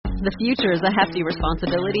The future is a hefty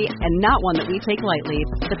responsibility and not one that we take lightly.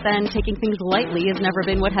 But then taking things lightly has never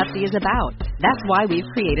been what Hefty is about. That's why we've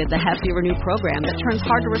created the Hefty Renew program that turns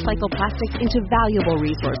hard-to-recycle plastics into valuable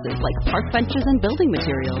resources like park benches and building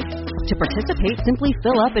materials. To participate, simply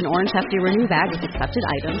fill up an orange Hefty Renew bag with accepted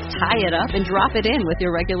items, tie it up, and drop it in with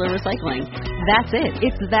your regular recycling. That's it.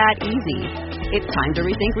 It's that easy. It's time to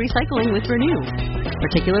rethink recycling with Renew.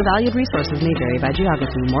 Particular valued resources may vary by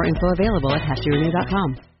geography. More info available at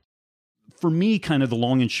heftyrenew.com. For me, kind of the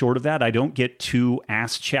long and short of that, I don't get too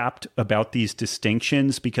ass-chapped about these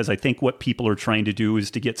distinctions because I think what people are trying to do is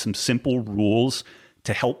to get some simple rules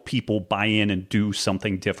to help people buy in and do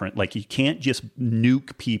something different. Like you can't just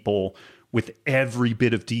nuke people with every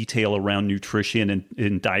bit of detail around nutrition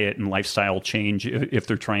and diet and lifestyle change if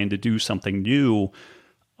they're trying to do something new.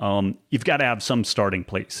 You've got to have some starting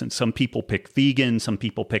place. And some people pick vegan, some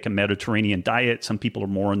people pick a Mediterranean diet, some people are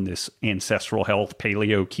more in this ancestral health,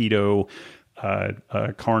 paleo, keto,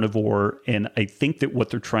 carnivore. And I think that what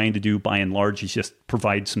they're trying to do by and large is just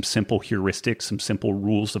provide some simple heuristics, some simple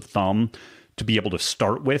rules of thumb to be able to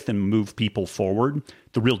start with and move people forward.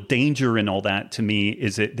 The real danger in all that to me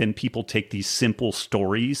is that then people take these simple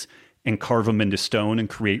stories and carve them into stone and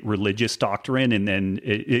create religious doctrine. And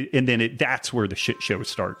then that's where the shit show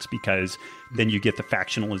starts, because then you get the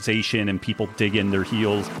factionalization and people dig in their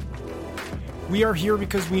heels. We are here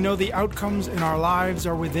because we know the outcomes in our lives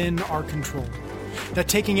are within our control. That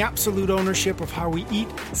taking absolute ownership of how we eat,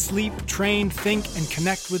 sleep, train, think, and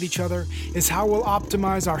connect with each other is how we'll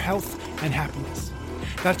optimize our health and happiness.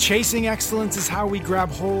 That chasing excellence is how we grab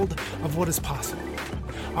hold of what is possible.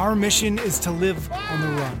 Our mission is to live on the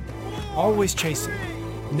run. Always chasing,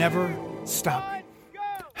 never stopping.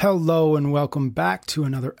 Hello and welcome back to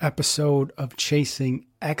another episode of Chasing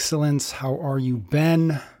Excellence. How are you,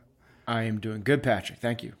 Ben? I am doing good, Patrick.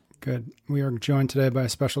 Thank you. Good. We are joined today by a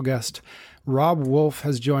special guest. Rob Wolf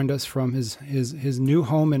has joined us from his new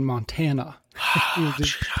home in Montana. He was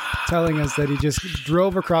just telling us that he just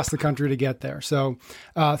drove across the country to get there. So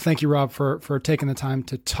thank you, Rob, for taking the time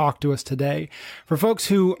to talk to us today. For folks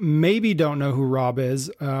who maybe don't know who Rob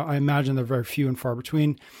is, I imagine they're very few and far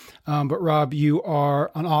between. But Rob, you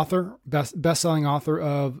are an author, best-selling author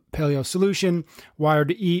of Paleo Solution, Wired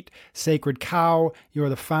to Eat, Sacred Cow. You are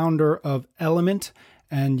the founder of Element,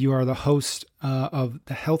 and you are the host of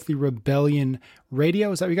the Healthy Rebellion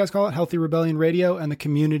Radio. Is that what you guys call it? Healthy Rebellion Radio, and the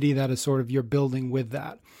community that is sort of you're building with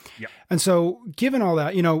that. Yeah. And so given all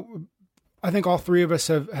that, I think all three of us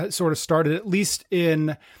have sort of started, at least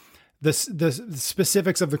in the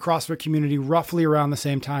specifics of the CrossFit community, roughly around the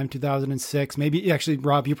same time, 2006. Maybe actually,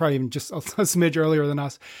 Rob, you probably even just a smidge earlier than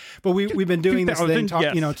us. But we've been doing this thing,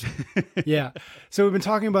 yes. Yeah. So we've been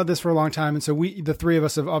talking about this for a long time, and so the three of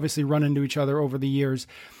us have obviously run into each other over the years.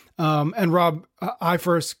 And Rob, I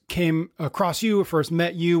first came across you, first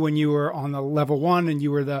met you when you were on the level 1, and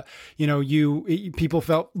you were people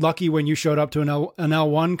felt lucky when you showed up to an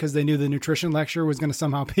L1 because they knew the nutrition lecture was going to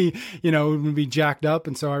somehow be, be jacked up.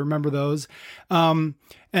 And so I remember those. Over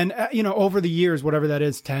the years, whatever that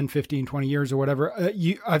is, 10, 15, 20 years or whatever,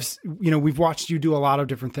 we've watched you do a lot of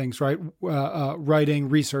different things, right? Writing,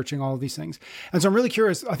 researching, all of these things. And so I'm really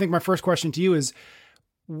curious. I think my first question to you is,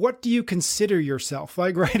 what do you consider yourself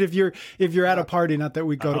like, right? If you're at a party, not that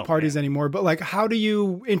we go to parties anymore, but like, how do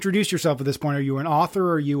you introduce yourself at this point? Are you an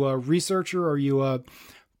author? Are you a researcher? Are you a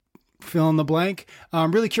fill in the blank?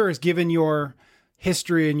 I'm really curious, given your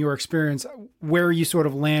history and your experience, where you sort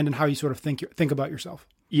of land and how you sort of think about yourself.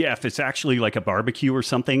 Yeah, if it's actually like a barbecue or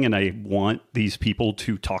something and I want these people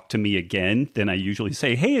to talk to me again, then I usually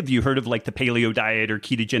say, hey, have you heard of like the paleo diet or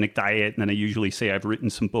ketogenic diet? And then I usually say I've written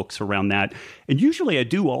some books around that. And usually I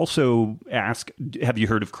do also ask, have you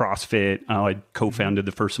heard of CrossFit? I co-founded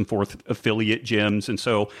the first and fourth affiliate gyms. And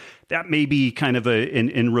so that may be kind of an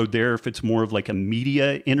inroad there. If it's more of like a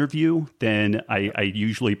media interview, then I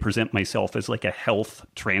usually present myself as like a health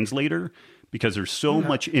translator, because there's so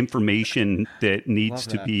much information that needs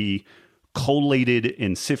to be collated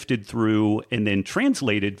and sifted through and then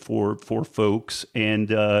translated for folks.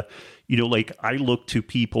 And, I look to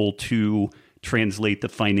people to translate the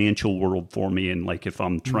financial world for me. And like, if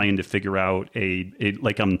I'm trying to figure out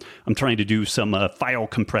I'm trying to do some file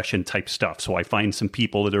compression type stuff. So I find some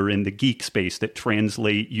people that are in the geek space that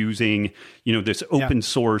translate using, this open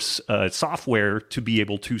source software to be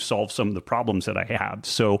able to solve some of the problems that I have.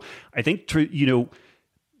 So I think,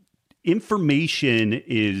 information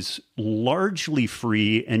is largely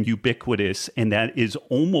free and ubiquitous, and that is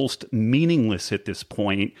almost meaningless at this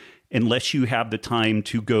point unless you have the time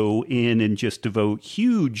to go in and just devote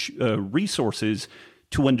huge resources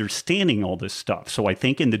to understanding all this stuff. So I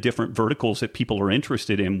think in the different verticals that people are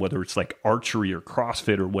interested in, whether it's like archery or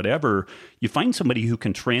CrossFit or whatever, you find somebody who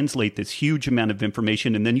can translate this huge amount of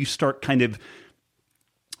information, and then you start kind of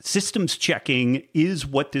systems checking, is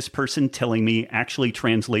what this person telling me actually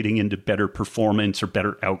translating into better performance or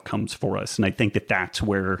better outcomes for us? And I think that that's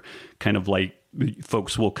where kind of like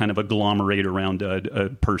folks will kind of agglomerate around a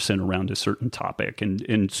person around a certain topic.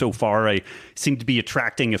 And so far, I seem to be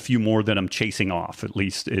attracting a few more that I'm chasing off, at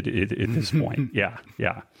least at this point.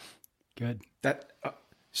 Yeah. Good.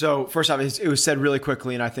 So first off, it was said really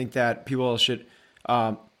quickly, and I think that people should,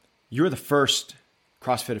 you're the first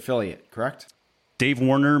CrossFit affiliate, correct? Dave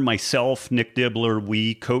Warner, myself, Nick Dibbler,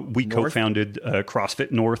 we co-founded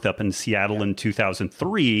CrossFit North up in Seattle in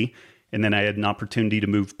 2003. And then I had an opportunity to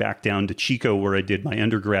move back down to Chico, where I did my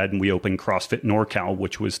undergrad, and we opened CrossFit NorCal,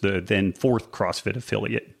 which was the then fourth CrossFit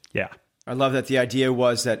affiliate. Yeah. I love that the idea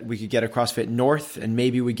was that we could get a CrossFit North, and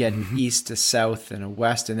maybe we get an east to south and a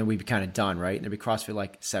west, and then we'd be kind of done, right? And there'd be CrossFit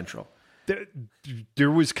like Central.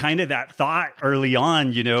 There was kind of that thought early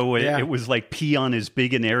on, it was like pee on as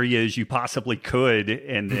big an area as you possibly could.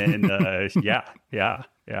 And then,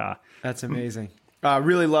 yeah. That's amazing. I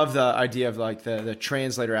really love the idea of like the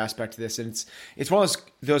translator aspect of this. And it's one of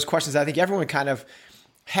those questions I think everyone kind of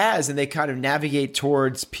has, and they kind of navigate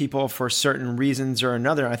towards people for certain reasons or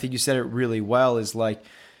another. And I think you said it really well, is like,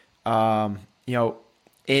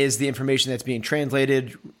 is the information that's being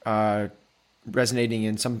translated resonating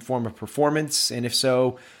in some form of performance? And if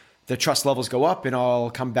so, the trust levels go up, and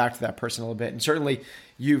I'll come back to that person a little bit. And certainly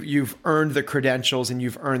you've earned the credentials and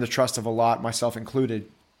you've earned the trust of a lot, myself included.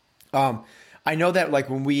 I know that like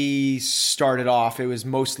when we started off, it was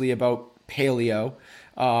mostly about paleo.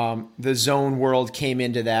 The zone world came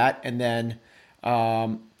into that. And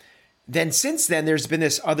then since then, there's been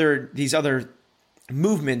these other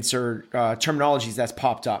movements or terminologies that's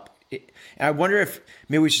popped up. And I wonder if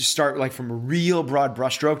maybe we should start like from a real broad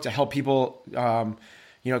brushstroke to help people,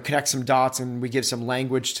 connect some dots, and we give some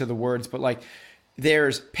language to the words. But like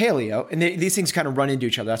there's paleo, and these things kind of run into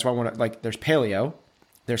each other. That's why I want to like, there's paleo,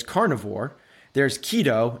 there's carnivore, there's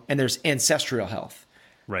keto, and there's ancestral health.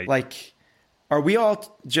 Right. Like, are we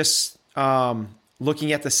all just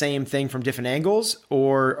looking at the same thing from different angles,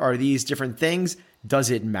 or are these different things? Does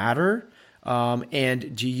it matter?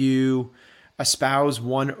 And do you espouse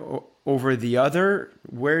one over the other?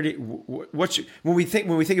 When we think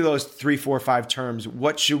of those 3, 4, 5 terms,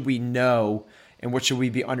 what should we know and what should we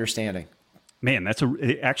be understanding? Man, that's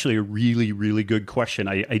actually a really, really good question.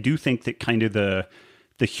 I do think that kind of the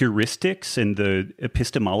heuristics and the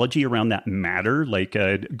epistemology around that matter. Like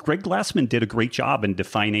Greg Glassman did a great job in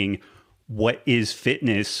defining what is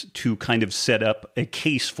fitness to kind of set up a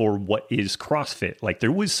case for what is CrossFit. Like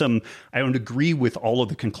there was I don't agree with all of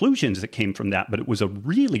the conclusions that came from that, but it was a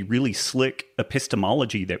really, really slick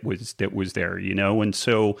epistemology that was there, And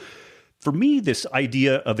so for me, this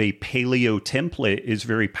idea of a paleo template is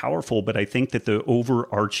very powerful, but I think that the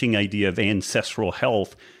overarching idea of ancestral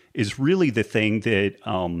health is really the thing that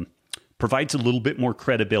provides a little bit more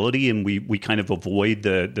credibility, and we kind of avoid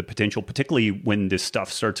the potential, particularly when this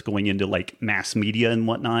stuff starts going into like mass media and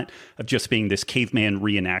whatnot, of just being this caveman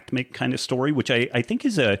reenactment kind of story, which I think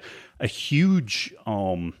is a huge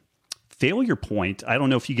failure point. I don't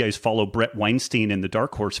know if you guys follow Brett Weinstein in the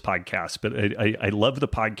Dark Horse podcast, but I love the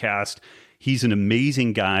podcast. He's an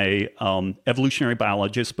amazing guy, evolutionary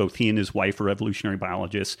biologist. Both he and his wife are evolutionary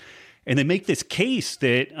biologists. And they make this case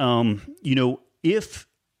that, if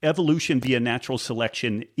evolution via natural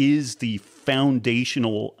selection is the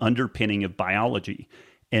foundational underpinning of biology,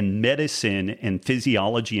 and medicine and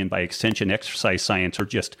physiology, and by extension exercise science, are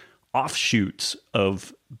just offshoots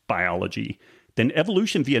of biology, then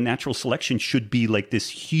evolution via natural selection should be like this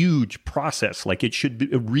huge process. Like it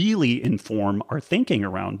should really inform our thinking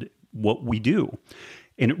around what we do.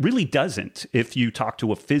 And it really doesn't. If you talk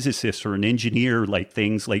to a physicist or an engineer, like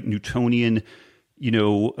things like Newtonian,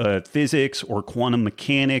 physics or quantum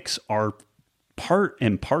mechanics are part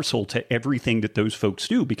and parcel to everything that those folks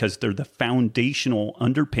do, because they're the foundational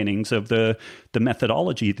underpinnings of the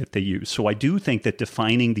methodology that they use. So I do think that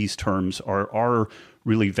defining these terms are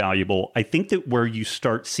really valuable. I think that where you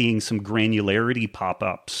start seeing some granularity pop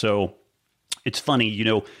up. So it's funny,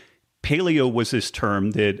 paleo was this term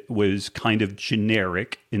that was kind of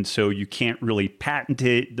generic, and so you can't really patent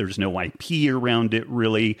it. There's no IP around it,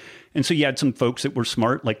 really. And so you had some folks that were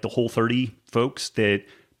smart, like the Whole30 folks, that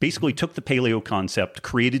basically took the paleo concept,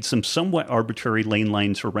 created some somewhat arbitrary lane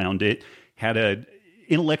lines around it, had a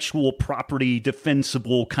intellectual property,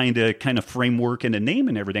 defensible kind of framework and a name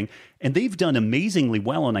and everything. And they've done amazingly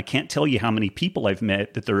well. And I can't tell you how many people I've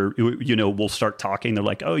met that they're, we'll start talking. They're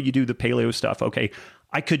like, oh, you do the paleo stuff. Okay.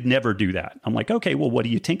 I could never do that. I'm like, okay, well, what do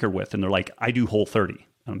you tinker with? And they're like, I do Whole30.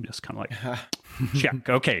 I'm just kind of like, check.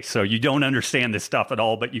 Okay, so you don't understand this stuff at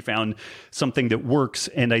all, but you found something that works.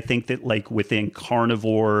 And I think that like within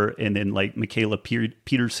carnivore, and then like Michaela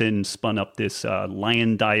Peterson spun up this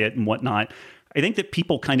lion diet and whatnot, I think that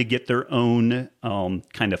people kind of get their own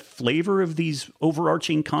kind of flavor of these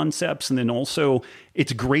overarching concepts. And then also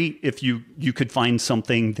it's great if you could find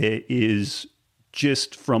something that is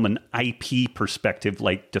just from an IP perspective,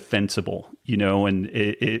 like defensible, and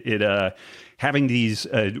it having these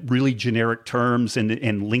really generic terms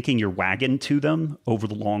and linking your wagon to them over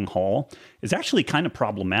the long haul is actually kind of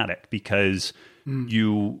problematic, because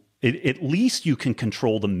at least you can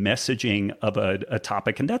control the messaging of a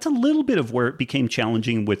topic. And that's a little bit of where it became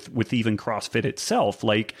challenging with even CrossFit itself.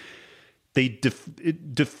 Like, they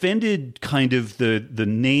defended kind of the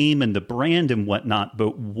name and the brand and whatnot,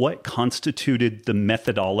 but what constituted the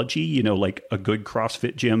methodology, like a good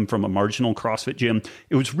CrossFit gym from a marginal CrossFit gym,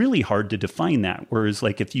 it was really hard to define that. Whereas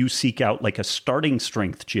like if you seek out like a starting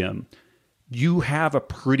strength gym, you have a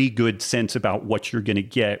pretty good sense about what you're going to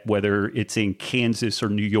get, whether it's in Kansas or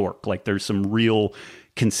New York. Like there's some real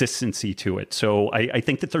consistency to it. So I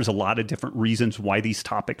think that there's a lot of different reasons why these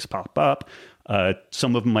topics pop up.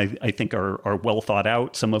 Some of them I think are well thought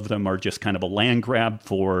out. Some of them are just kind of a land grab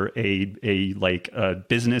for a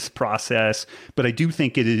business process. But I do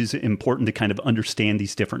think it is important to kind of understand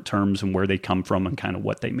these different terms and where they come from and kind of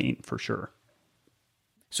what they mean, for sure.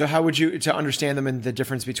 So how would you, to understand them and the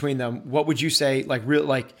difference between them, what would you say, like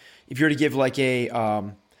if you were to give like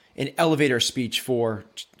an elevator speech for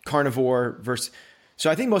carnivore versus, so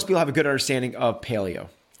I think most people have a good understanding of paleo,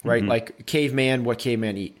 right? Mm-hmm. Like caveman, what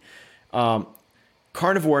cavemen eat.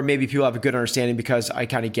 Carnivore, maybe people have a good understanding because I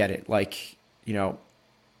kind of get it. Like,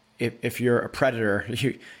 if you're a predator,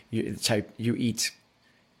 you eat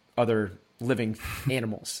other living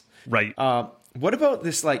animals. Right. What about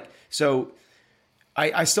this? So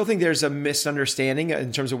I still think there's a misunderstanding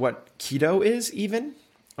in terms of what keto is even.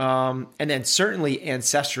 And then certainly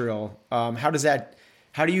ancestral.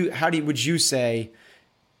 Would you say,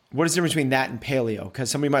 what is the difference between that and paleo?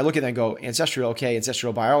 Because somebody might look at that and go, ancestral, okay,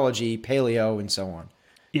 ancestral biology, paleo, and so on.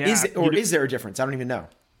 Yeah, is there a difference? I don't even know.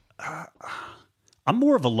 I'm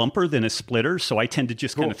more of a lumper than a splitter, so I tend to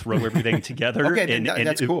just kind of throw everything together. Okay,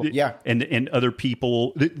 that's cool. Yeah. And other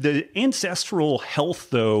people. The ancestral health,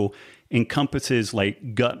 though, encompasses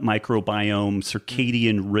like gut microbiome,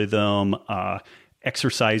 circadian rhythm,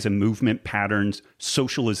 exercise and movement patterns,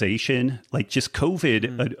 socialization. Like just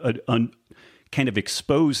COVID, kind of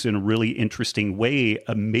exposed in a really interesting way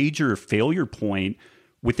a major failure point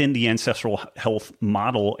within the ancestral health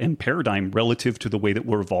model and paradigm relative to the way that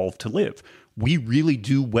we're evolved to live. We really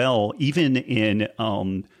do well, even in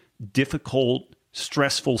difficult,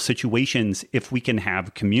 stressful situations, if we can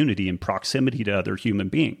have community and proximity to other human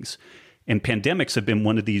beings. And pandemics have been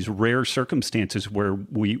one of these rare circumstances where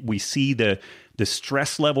we see the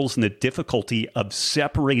stress levels and the difficulty of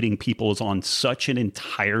separating people is on such an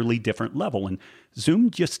entirely different level. And Zoom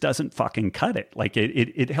just doesn't fucking cut it. Like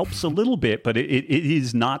it helps a little bit, but it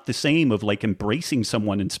is not the same of like embracing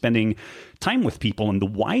someone and spending time with people. And the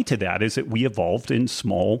why to that is that we evolved in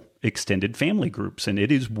small extended family groups, and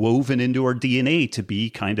it is woven into our DNA to be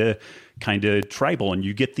kind of tribal. And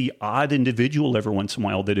you get the odd individual every once in a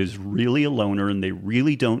while that is really a loner and they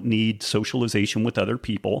really don't need socialization with other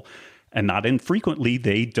people. And not infrequently,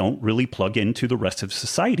 they don't really plug into the rest of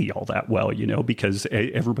society all that well, because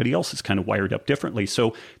everybody else is kind of wired up differently.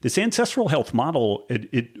 So this ancestral health model,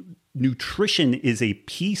 nutrition is a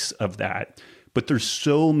piece of that, but there's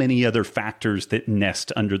so many other factors that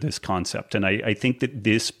nest under this concept. And I think that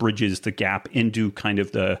this bridges the gap into kind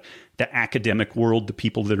of the academic world, the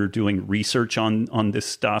people that are doing research on this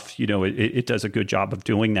stuff. It does a good job of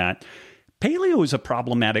doing that. Paleo is a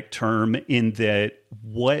problematic term in that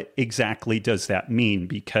what exactly does that mean?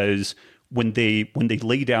 Because when they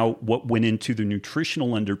laid out what went into the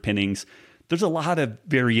nutritional underpinnings, there's a lot of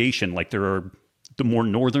variation. Like there are the more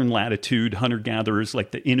northern latitude hunter-gatherers like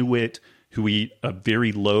the Inuit who eat a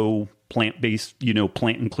very low plant-based,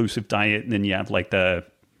 plant-inclusive diet. And then you have like the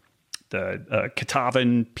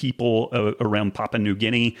Katavan people around Papua New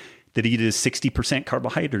Guinea that eat a 60%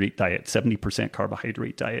 carbohydrate diet, 70%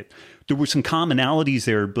 carbohydrate diet. There were some commonalities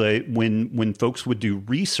there, but when folks would do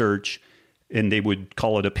research and they would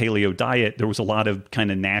call it a paleo diet, there was a lot of kind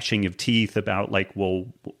of gnashing of teeth about like, well,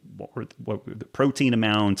 what were the protein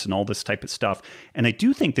amounts and all this type of stuff. And I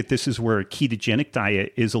do think that this is where a ketogenic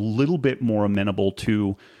diet is a little bit more amenable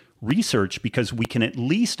to research, because we can at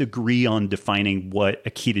least agree on defining what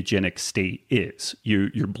a ketogenic state is.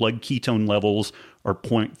 Your blood ketone levels are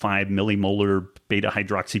 0.5 millimolar beta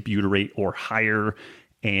hydroxybutyrate or higher,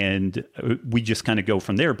 and we just kind of go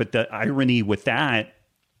from there. But the irony with that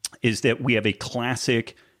is that we have a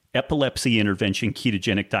classic epilepsy intervention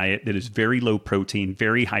ketogenic diet that is very low protein,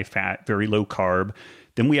 very high fat, very low carb.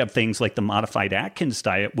 Then we have things like the modified Atkins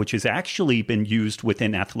diet, which has actually been used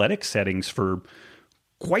within athletic settings for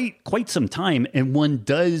quite some time, and one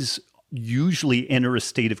does usually enter a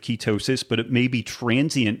state of ketosis, but it may be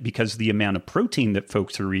transient because of the amount of protein that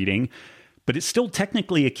folks are eating. But it's still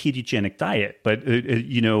technically a ketogenic diet. But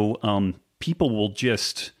people will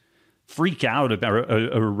just freak out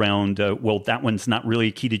around. Well, that one's not really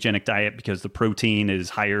a ketogenic diet because the protein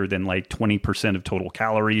is higher than like 20% of total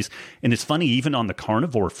calories. And it's funny, even on the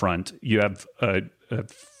carnivore front, you have a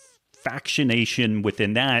factionation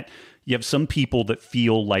within that. You have some people that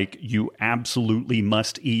feel like you absolutely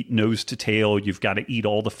must eat nose to tail. You've got to eat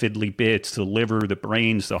all the fiddly bits, the liver, the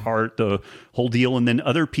brains, the heart, the whole deal. And then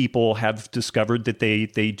other people have discovered that they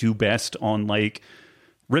do best on like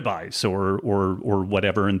ribeyes or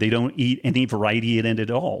whatever, and they don't eat any variety in it at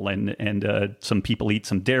all. And some people eat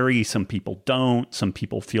some dairy, some people don't. Some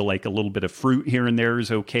people feel like a little bit of fruit here and there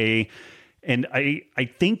is okay. And I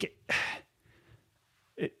think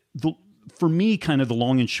for me, kind of the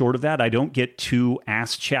long and short of that, I don't get too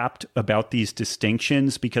ass-chapped about these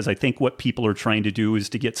distinctions, because I think what people are trying to do is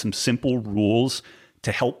to get some simple rules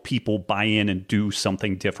to help people buy in and do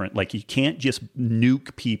something different. Like, you can't just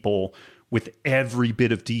nuke people with every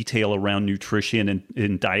bit of detail around nutrition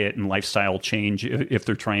and diet and lifestyle change if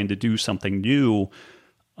they're trying to do something new.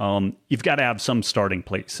 You've got to have some starting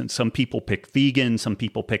place. And some people pick vegan, some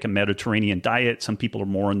people pick a Mediterranean diet, some people are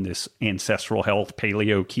more in this ancestral health,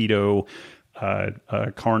 paleo, keto,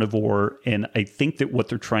 carnivore. And I think that what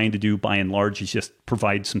they're trying to do by and large is just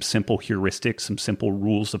provide some simple heuristics, some simple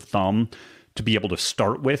rules of thumb to be able to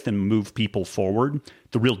start with and move people forward.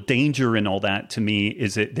 The real danger in all that to me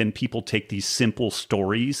is that then people take these simple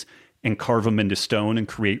stories and carve them into stone and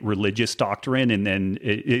create religious doctrine. And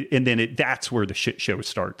then that's where the shit show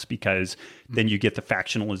starts, because then you get the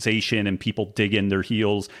factionalization and people dig in their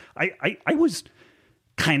heels. I was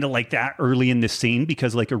kind of like that early in the scene,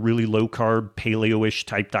 because like a really low carb paleo-ish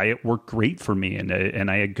type diet worked great for me.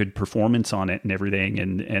 And I had good performance on it and everything.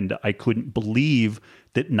 And I couldn't believe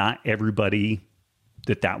that not everybody,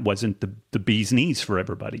 that wasn't the bee's knees for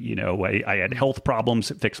everybody. You know, I had health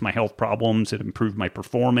problems. It fixed my health problems. It improved my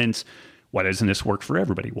performance. Why doesn't this work for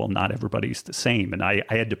everybody? Well, not everybody's the same. And I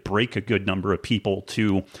had to break a good number of people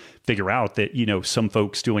to figure out that, you know, some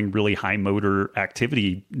folks doing really high motor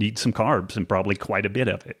activity need some carbs, and probably quite a bit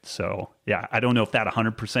of it. So, yeah, I don't know if that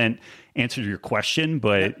 100% answered your question,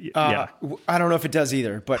 but yeah. I don't know if it does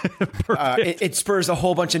either, but it spurs a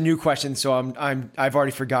whole bunch of new questions. So I've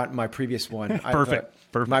already forgotten my previous one. Perfect.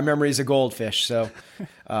 My memory is a goldfish. So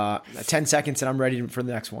 10 seconds and I'm ready for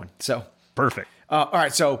the next one. So perfect. All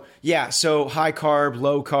right. So yeah. So high carb,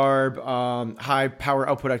 low carb, high power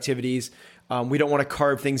output activities. We don't want to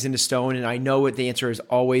carve things into stone. And I know what the answer is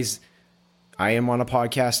always. I am on a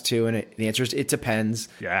podcast too. And the answer is, it depends.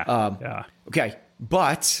 Yeah. Yeah. Okay.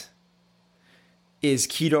 But is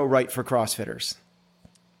keto right for CrossFitters?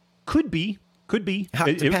 Could be.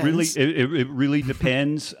 It really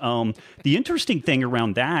depends. The interesting thing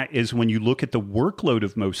around that is when you look at the workload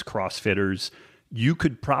of most CrossFitters, you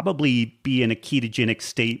could probably be in a ketogenic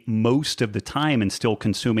state most of the time and still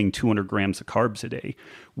consuming 200 grams of carbs a day,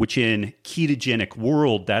 which in ketogenic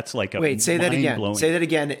world, that's like a Say that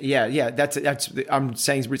again. Yeah. That's I'm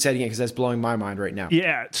saying say it again because that's blowing my mind right now.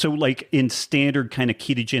 Yeah. So like in standard kind of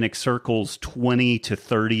ketogenic circles, 20 to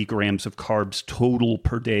 30 grams of carbs total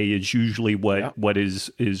per day is usually what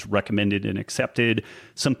is recommended and accepted.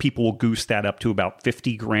 Some people will goose that up to about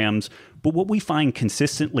 50 grams. But what we find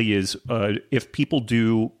consistently is if people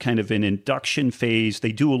do kind of an induction phase,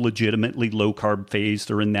 they do a legitimately low carb phase,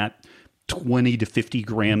 they're in that 20 to 50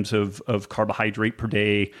 grams of carbohydrate per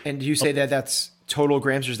day. And do you say that that's total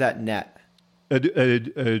grams, or is that net?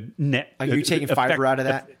 Net. Are you taking fiber out of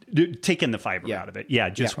that? Taking the fiber out of it.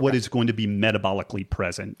 Yeah, just what is going to be metabolically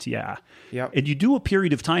present. Yeah. Yep. And you do a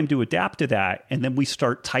period of time to adapt to that. And then we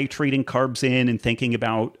start titrating carbs in and thinking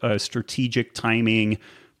about strategic timing,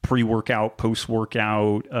 pre-workout,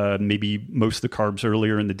 post-workout, maybe most of the carbs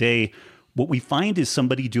earlier in the day. What we find is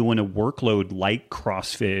somebody doing a workload like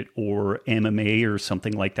CrossFit or MMA or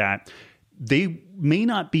something like that, they may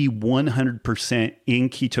not be 100% in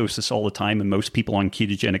ketosis all the time, and most people on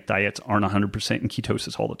ketogenic diets aren't 100% in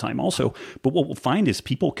ketosis all the time also. But what we'll find is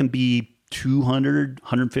people can be 200,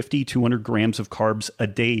 150, 200 grams of carbs a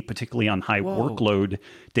day, particularly on high workload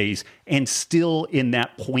days, and still in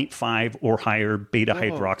that 0.5 or higher beta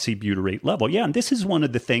hydroxybutyrate level. Yeah, and this is one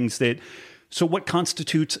of the things that, so what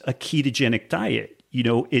constitutes a ketogenic diet? You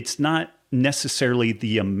know, it's not necessarily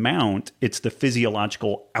the amount, it's the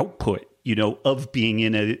physiological output, you know, of being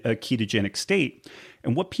in a ketogenic state.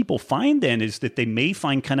 And what people find then is that they may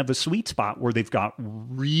find kind of a sweet spot where they've got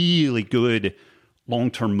really good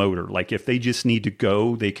long-term motor. Like if they just need to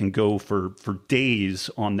go, they can go for days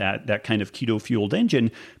on that kind of keto-fueled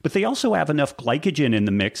engine. But they also have enough glycogen in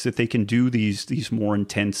the mix that they can do these more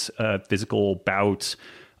intense physical bouts.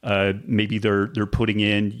 Maybe they're putting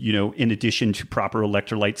in, you know, in addition to proper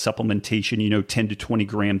electrolyte supplementation, you know, 10 to 20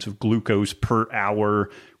 grams of glucose per hour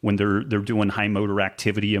when they're doing high motor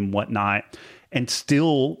activity and whatnot. And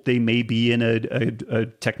still, they may be in a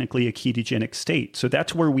technically a ketogenic state. So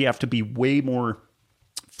that's where we have to be way more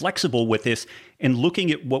flexible with this and looking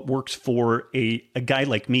at what works for a guy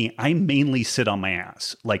like me. I mainly sit on my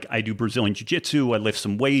ass. Like I do Brazilian Jiu-Jitsu, I lift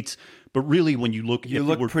some weights. But really, when you look... You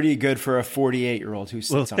look pretty good for a 48-year-old who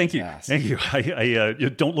sits on his ass. Thank you. I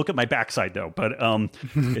don't look at my backside, though. But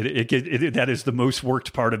that is the most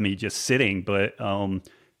worked part of me, just sitting. But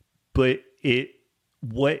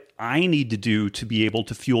what I need to do to be able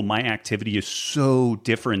to fuel my activity is so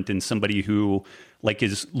different than somebody who like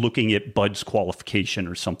is looking at Bud's qualification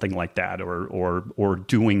or something like that, or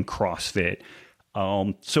doing CrossFit.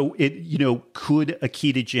 So it, you know, could a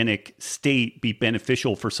ketogenic state be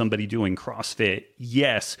beneficial for somebody doing CrossFit?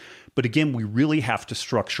 Yes. But again, we really have to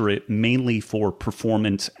structure it mainly for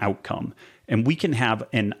performance outcome. And we can have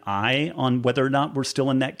an eye on whether or not we're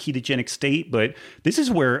still in that ketogenic state. But this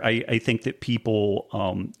is where I think that people,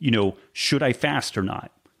 you know, should I fast or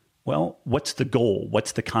not? Well, what's the goal?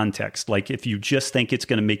 What's the context? Like if you just think it's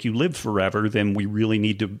going to make you live forever, then we really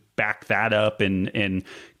need to back that up and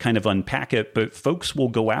kind of unpack it. But folks will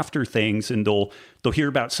go after things and they'll hear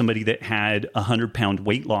about somebody that had 100-pound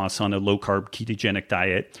weight loss on a low-carb ketogenic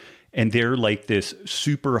diet. And they're like this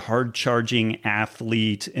super hard-charging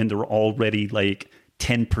athlete and they're already like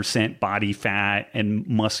 10% body fat and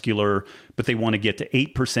muscular, but they want to get to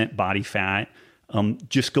 8% body fat.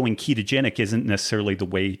 Just going ketogenic isn't necessarily the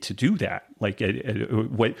way to do that. Like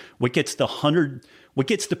what gets the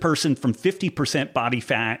person from 50% body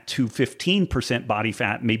fat to 15% body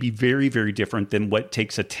fat may be very, very different than what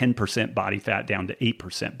takes a 10% body fat down to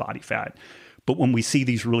 8% body fat. But when we see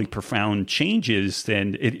these really profound changes,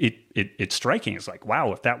 then it's striking. It's like,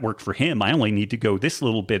 wow, if that worked for him, I only need to go this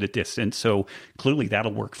little bit of distance. So clearly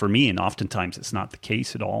that'll work for me. And oftentimes it's not the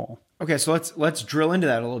case at all. Okay, so let's drill into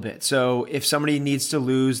that a little bit. So if somebody needs to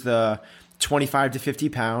lose the 25 to 50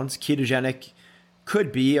 pounds, ketogenic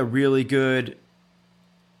could be a really good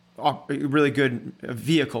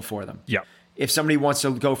vehicle for them. Yeah. If somebody wants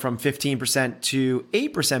to go from 15% to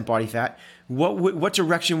 8% body fat, what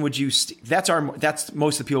direction would you? That's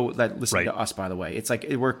most of the people that listen to us. By the way, it's like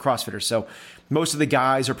we're CrossFitters, so most of the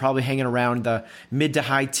guys are probably hanging around the mid to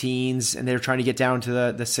high teens, and they're trying to get down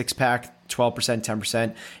to the six pack, 12%,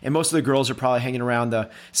 10%, and most of the girls are probably hanging around the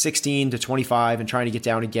 16 to 25 and trying to get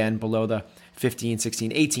down again below the 15,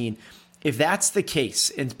 16, 18. If that's the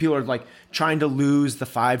case, and people are like trying to lose the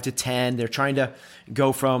 5 to 10, they're trying to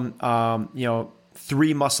go from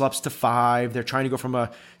 3 muscle ups to 5. They're trying to go from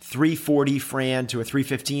a 340 Fran to a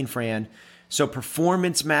 315 Fran. So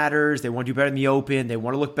performance matters. They want to do better in the open. They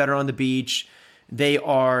want to look better on the beach. They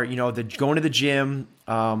are, going to the gym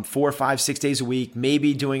 4, 5, 6 days a week,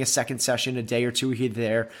 maybe doing a second session a day or two here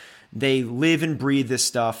there. They live and breathe this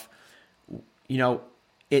stuff.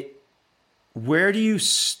 Where do you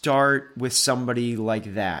start with somebody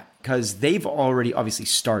like that? Because they've already obviously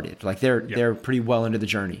started. Like they're pretty well into the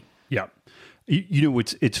journey. Yeah.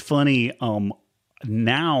 It's funny.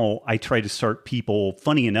 Now I try to start people,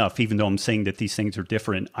 funny enough, even though I'm saying that these things are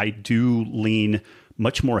different, I do lean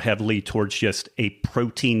much more heavily towards just a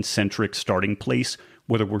protein-centric starting place,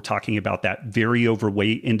 whether we're talking about that very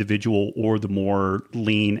overweight individual or the more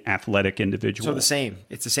lean athletic individual. So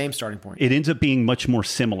it's the same starting point. It ends up being much more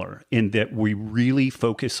similar in that we really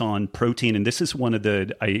focus on protein. And this is one of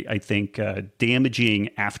the, I think, damaging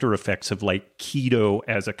after effects of like keto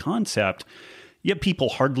as a concept. You have people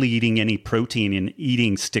hardly eating any protein and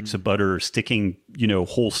eating sticks of butter, or sticking,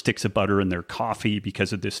 whole sticks of butter in their coffee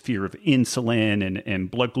because of this fear of insulin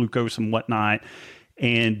and blood glucose and whatnot.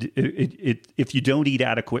 And if you don't eat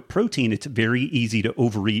adequate protein, it's very easy to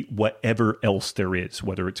overeat whatever else there is,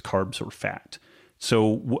 whether it's carbs or fat.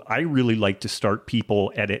 So I really like to start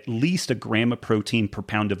people at least a gram of protein per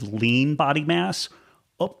pound of lean body mass,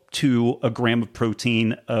 up to a gram of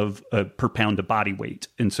protein per pound of body weight.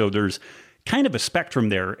 And so there's kind of a spectrum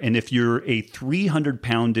there. And if you're a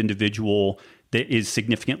 300-pound individual that is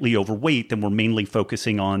significantly overweight, then we're mainly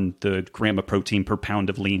focusing on the gram of protein per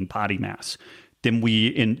pound of lean body mass. Then we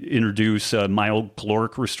introduce a mild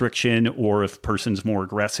caloric restriction, or if a person's more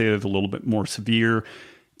aggressive, a little bit more severe,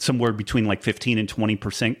 somewhere between like 15 and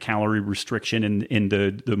 20% calorie restriction in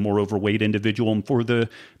the more overweight individual. And for the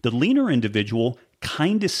leaner individual,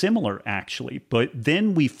 kind of similar actually. But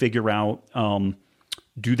then we figure out,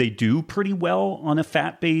 do they do pretty well on a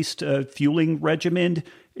fat-based fueling regimen?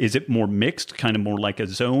 Is it more mixed, kind of more like a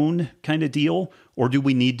zone kind of deal? Or do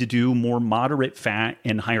we need to do more moderate fat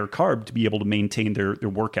and higher carb to be able to maintain their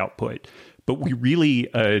work output? But we really,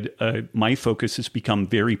 my focus has become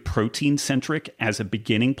very protein-centric as a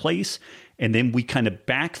beginning place. And then we kind of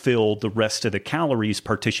backfill the rest of the calories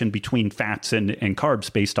partitioned between fats and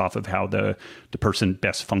carbs based off of how the person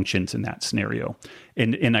best functions in that scenario.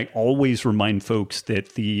 And I always remind folks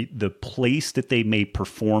that the place that they may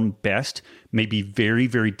perform best may be very,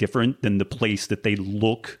 very different than the place that they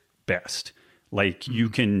look best. Like you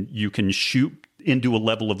can shoot into a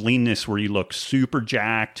level of leanness where you look super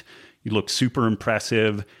jacked, you look super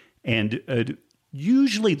impressive, and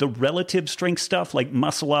usually the relative strength stuff like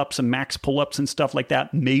muscle ups and max pull-ups and stuff like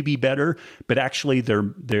that may be better, but actually their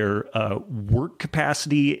work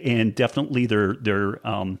capacity and definitely their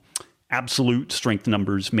absolute strength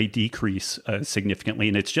numbers may decrease significantly.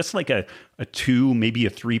 And it's just like a 2, maybe a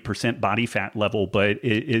 3% body fat level. But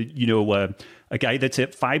a guy that's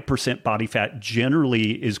at 5% body fat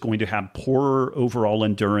generally is going to have poorer overall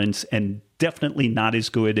endurance and definitely not as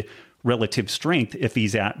good relative strength if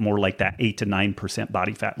he's at more like that 8 to 9%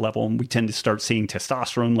 body fat level. And we tend to start seeing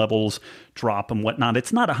testosterone levels drop and whatnot.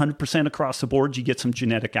 It's not 100% across the board. You get some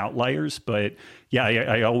genetic outliers, but yeah,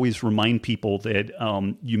 I always remind people that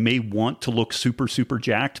you may want to look super, super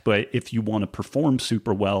jacked, but if you want to perform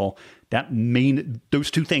super well, those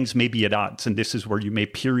two things may be at odds. And this is where you may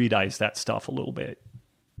periodize that stuff a little bit.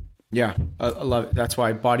 Yeah, I love it. That's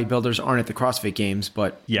why bodybuilders aren't at the CrossFit Games,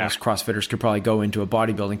 but most CrossFitters could probably go into a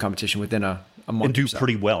bodybuilding competition within a month and do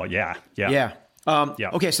pretty well. Yeah.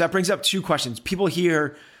 Okay, so that brings up two questions. People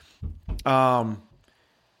hear protein.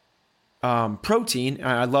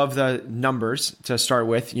 I love the numbers to start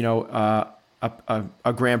with. A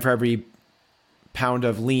gram for every pound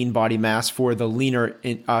of lean body mass for the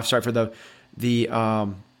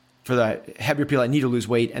for the heavier people that need to lose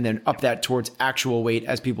weight, and then up that towards actual weight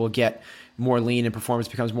as people get more lean and performance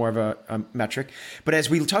becomes more of a metric. But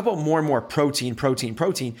as we talk about more and more protein,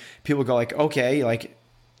 people go like, okay, like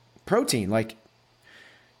protein,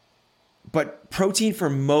 but protein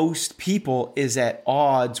for most people is at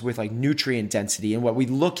odds with like nutrient density. And what we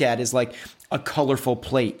look at is like a colorful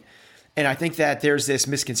plate. And I think that there's this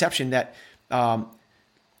misconception that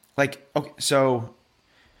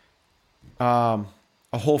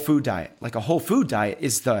a whole food diet. Like a whole food diet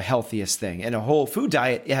is the healthiest thing. And a whole food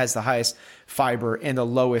diet, it has the highest fiber and the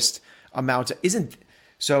lowest amount.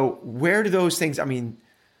 So where do those things, I mean,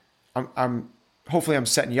 I'm hopefully I'm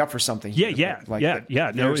setting you up for something here.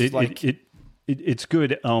 No, it's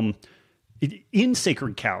good. In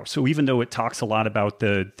Sacred Cow. So even though it talks a lot about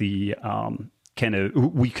the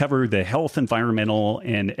we cover the health, environmental,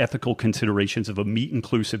 and ethical considerations of a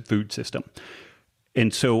meat-inclusive food system.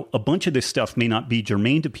 And so a bunch of this stuff may not be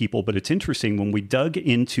germane to people, but it's interesting when we dug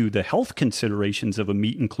into the health considerations of a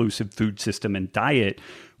meat-inclusive food system and diet,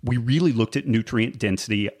 we really looked at nutrient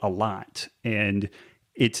density a lot. And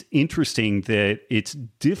it's interesting that it's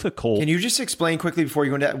difficult. Can you just explain quickly before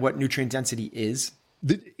you go into what nutrient density is?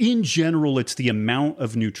 In general, it's the amount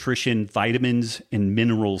of nutrition, vitamins, and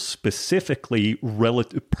minerals specifically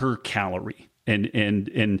relative per calorie.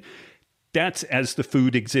 And that's as the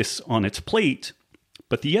food exists on its plate.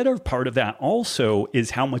 But the other part of that also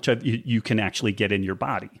is how much of you can actually get in your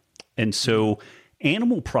body. And so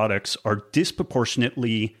animal products are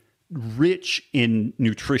disproportionately rich in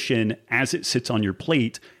nutrition as it sits on your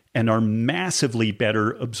plate and are massively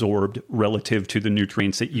better absorbed relative to the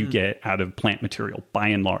nutrients that you get out of plant material, by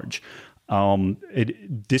and large.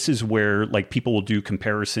 This is where like people will do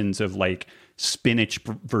comparisons of like spinach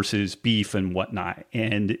versus beef and whatnot.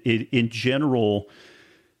 And in general,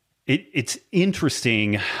 it's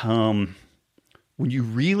interesting when you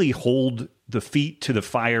really hold the feet to the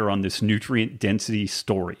fire on this nutrient density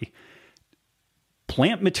story.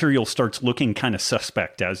 Plant material starts looking kind of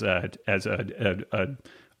suspect as a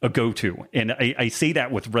go-to, and I say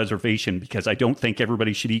that with reservation because I don't think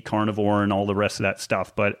everybody should eat carnivore and all the rest of that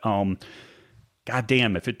stuff. But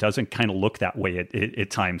goddamn if it doesn't kind of look that way at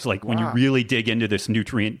times. Like when you really dig into this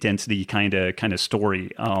nutrient density kind of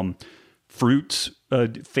story, fruits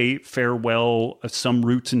fare well, some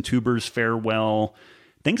roots and tubers fare well.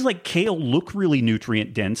 Things like kale look really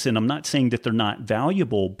nutrient dense, and I'm not saying that they're not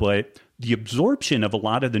valuable, but the absorption of a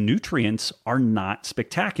lot of the nutrients are not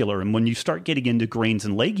spectacular. And when you start getting into grains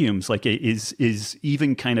and legumes, like it is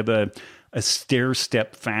even kind of a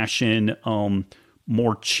stair-step fashion,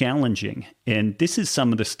 more challenging. And this is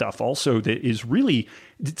some of the stuff also that is really,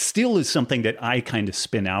 it still is something that I kind of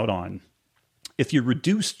spin out on. If you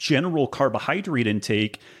reduce general carbohydrate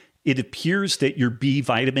intake, it appears that your B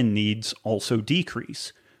vitamin needs also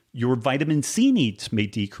decrease. Your vitamin C needs may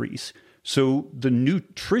decrease. So the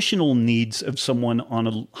nutritional needs of someone on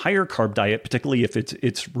a higher carb diet, particularly if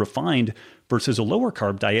it's refined versus a lower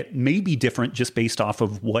carb diet, may be different just based off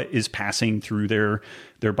of what is passing through their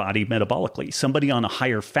body metabolically. Somebody on a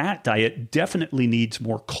higher fat diet definitely needs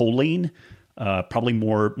more choline, probably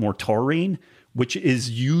more taurine, which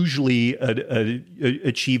is usually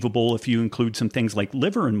achievable if you include some things like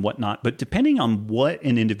liver and whatnot. But depending on what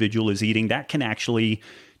an individual is eating, that can actually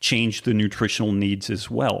change the nutritional needs as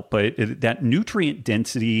well. But that nutrient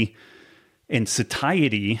density and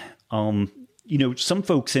satiety, some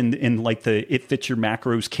folks in like the It Fits Your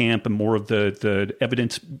Macros camp and more of the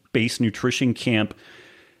evidence-based nutrition camp,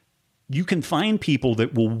 you can find people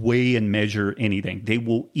that will weigh and measure anything. They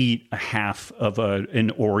will eat a half of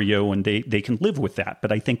an Oreo and they can live with that.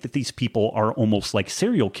 But I think that these people are almost like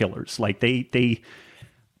serial killers. Like they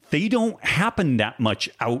don't happen that much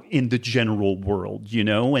out in the general world,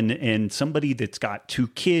 and somebody that's got 2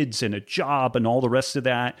 kids and a job and all the rest of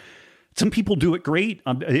that. Some people do it great.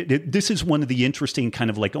 This is one of the interesting kind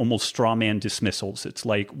of like almost straw man dismissals. It's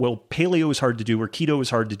like, well, paleo is hard to do or keto is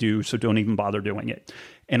hard to do, so don't even bother doing it.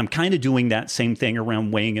 And I'm kind of doing that same thing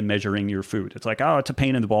around weighing and measuring your food. It's like, oh, it's a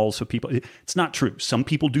pain in the balls. So it's not true. Some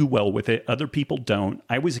people do well with it. Other people don't.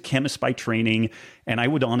 I was a chemist by training, and I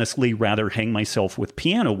would honestly rather hang myself with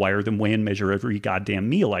piano wire than weigh and measure every goddamn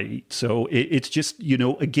meal I eat. So it's just,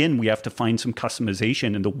 again, we have to find some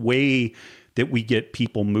customization in the way that we get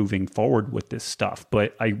people moving forward with this stuff.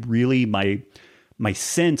 But I really, my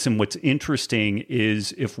sense and what's interesting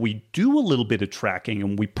is if we do a little bit of tracking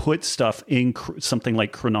and we put stuff in something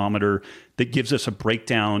like Chronometer that gives us a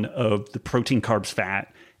breakdown of the protein, carbs,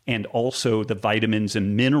 fat, and also the vitamins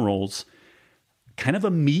and minerals, kind of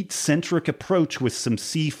a meat-centric approach with some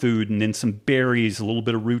seafood and then some berries, a little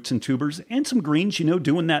bit of roots and tubers, and some greens,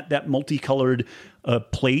 doing that multicolored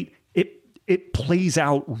plate, it plays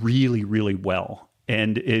out really, really well.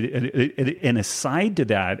 And and aside to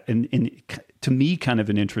that, and to me, kind of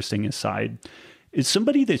an interesting aside, is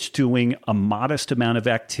somebody that's doing a modest amount of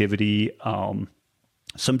activity, some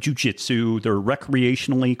jujitsu, they're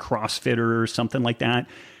recreationally CrossFitter or something like that.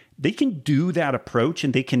 They can do that approach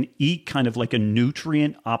and they can eat kind of like a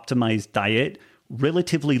nutrient optimized diet,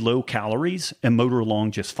 relatively low calories, and motor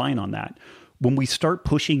along just fine on that. When we start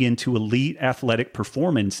pushing into elite athletic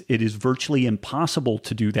performance, it is virtually impossible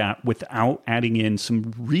to do that without adding in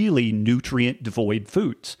some really nutrient devoid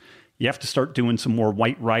foods. You have to start doing some more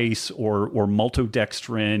white rice or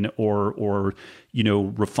maltodextrin or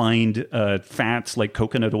refined fats like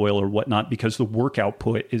coconut oil or whatnot because the work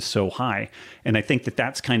output is so high. And I think that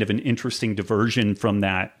that's kind of an interesting diversion from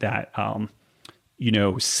that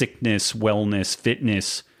sickness, wellness,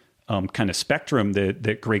 fitness kind of spectrum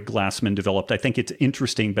that Greg Glassman developed. I think it's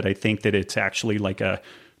interesting, but I think that it's actually like a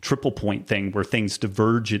triple point thing where things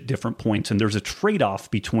diverge at different points. And there's a trade-off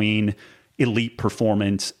between elite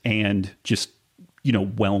performance and just,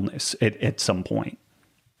 wellness at some point.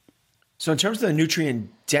 So in terms of the nutrient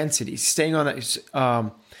density, staying on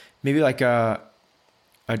that, maybe like a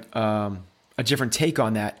different take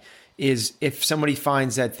on that is if somebody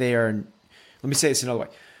finds that they are, let me say this another way.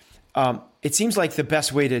 It seems like the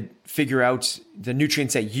best way to figure out the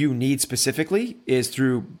nutrients that you need specifically is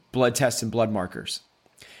through blood tests and blood markers.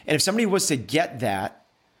 And if somebody was to get that,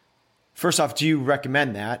 first off, do you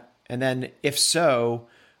recommend that? And then if so,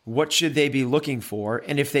 what should they be looking for?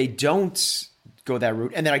 And if they don't go that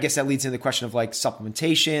route, and then I guess that leads into the question of like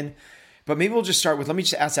supplementation, but maybe we'll just start with, let me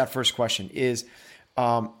just ask that first question is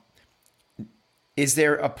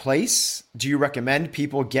there a place, do you recommend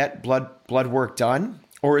people get blood work done?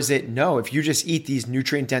 Or is it no, if you just eat these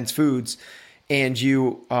nutrient dense foods and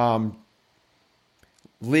you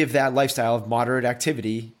live that lifestyle of moderate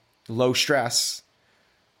activity, low stress,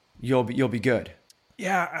 you'll be good?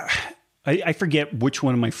 Yeah. I forget which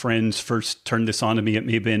one of my friends first turned this on to me. It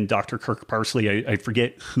may have been Dr. Kirk Parsley. I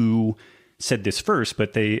forget who said this first,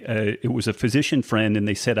 but it was a physician friend, and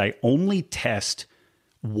they said, I only test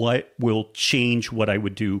what will change what I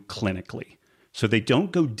would do clinically. So they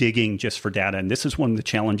don't go digging just for data. And this is one of the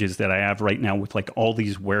challenges that I have right now with like all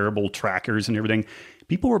these wearable trackers and everything.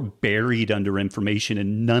 People are buried under information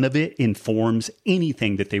and none of it informs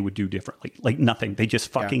anything that they would do differently. Like nothing. They just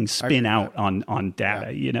fucking spin out on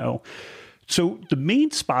data, you know? So the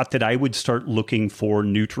main spot that I would start looking for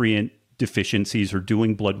nutrient deficiencies or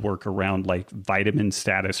doing blood work around like vitamin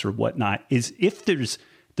status or whatnot is if there's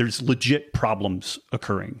legit problems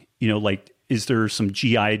occurring, you know, like, is there some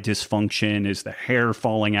GI dysfunction? Is the hair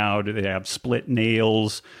falling out? Do they have split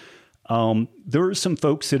nails? There are some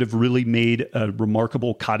folks that have really made a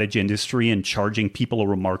remarkable cottage industry and charging people a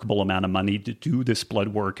remarkable amount of money to do this blood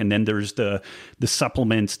work. And then there's the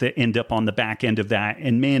supplements that end up on the back end of that.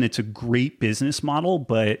 And man, it's a great business model,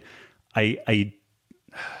 but I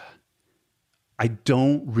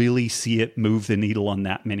don't really see it move the needle on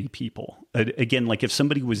that many people. Again, like if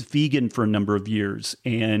somebody was vegan for a number of years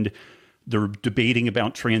and they're debating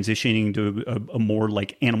about transitioning to a more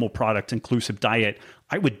like animal product inclusive diet,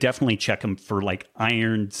 I would definitely check them for like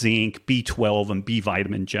iron, zinc, B12, and B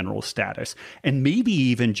vitamin general status. And maybe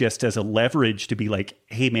even just as a leverage to be like,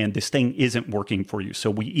 hey man, this thing isn't working for you.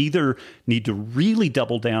 So we either need to really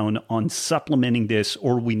double down on supplementing this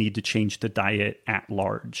or we need to change the diet at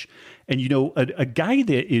large. And, you know, a guy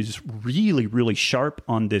that is really, really sharp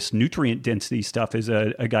on this nutrient density stuff is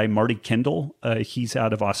a guy, Marty Kendall. He's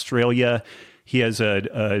out of Australia. He has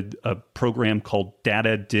a program called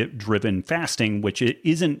Data-Driven Fasting, which it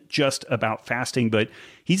isn't just about fasting, but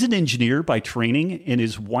he's an engineer by training, and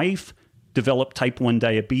his wife developed type 1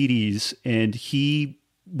 diabetes, and he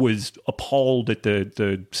was appalled at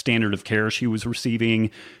the standard of care she was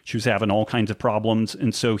receiving. She was having all kinds of problems,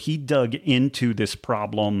 and so he dug into this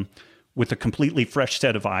problem with a completely fresh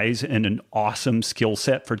set of eyes and an awesome skill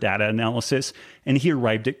set for data analysis. And he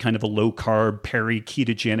arrived at kind of a low-carb,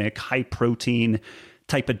 peri-ketogenic, high-protein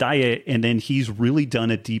type of diet. And then he's really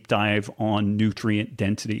done a deep dive on nutrient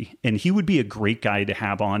density. And he would be a great guy to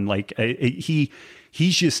have on. Like he's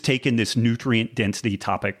just taken this nutrient density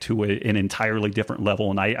topic to an entirely different level.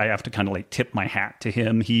 And I have to kind of like tip my hat to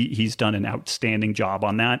him. He's done an outstanding job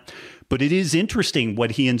on that. But it is interesting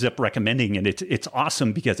what he ends up recommending, and it's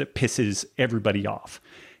awesome because it pisses everybody off.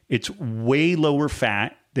 It's way lower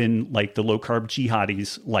fat than like the low carb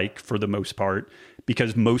jihadis like for the most part,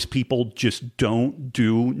 because most people just don't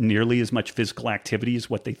do nearly as much physical activity as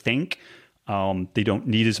what they think. They don't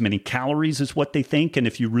need as many calories as what they think, and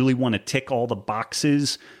if you really want to tick all the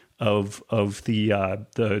boxes of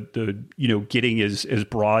the you know, getting as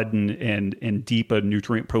broad and deep a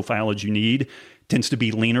nutrient profile as you need, tends to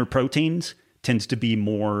be leaner proteins, tends to be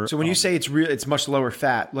more. So when you say it's much lower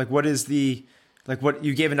fat, like what is what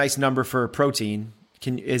you gave a nice number for protein?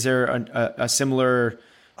 Is there a similar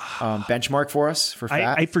benchmark for us for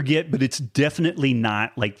fat? I forget, but it's definitely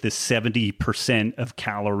not like the 70% of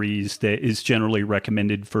calories that is generally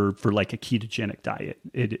recommended for like a ketogenic diet.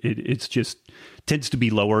 It's just tends to be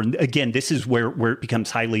lower. And again, this is where it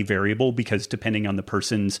becomes highly variable because depending on the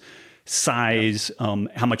person's size,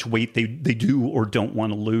 how much weight they do or don't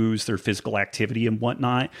want to lose, their physical activity and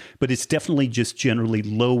whatnot. But it's definitely just generally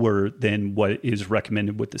lower than what is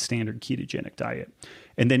recommended with the standard ketogenic diet.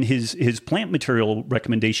 And then his plant material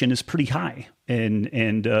recommendation is pretty high,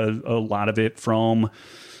 and a lot of it from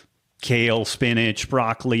kale, spinach,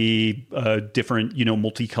 broccoli, different, you know,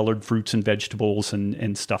 multicolored fruits and vegetables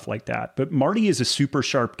and stuff like that. But Marty is a super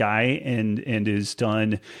sharp guy and is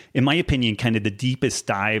done, in my opinion, kind of the deepest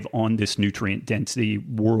dive on this nutrient density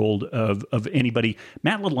world of anybody.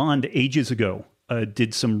 Matt Lalonde ages ago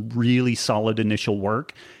did some really solid initial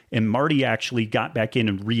work, and Marty actually got back in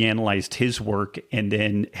and reanalyzed his work and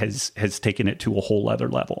then has taken it to a whole other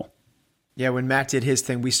level. Yeah, when Matt did his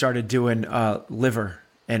thing, we started doing liver.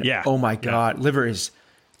 And oh my God, liver is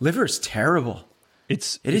terrible.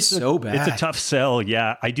 It is so bad. It's a tough sell.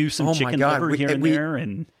 Yeah, I do some chicken liver here and there,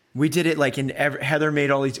 and we did it like in Heather made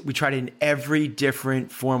all these. We tried it in every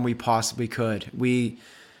different form we possibly could.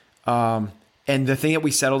 And the thing that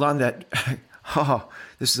we settled on that,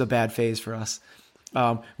 this is a bad phase for us,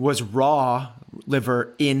 was raw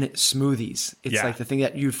liver in smoothies. It's like the thing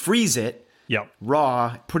that you freeze it,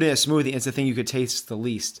 raw, put it in a smoothie. And it's the thing you could taste the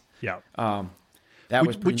least. Yeah.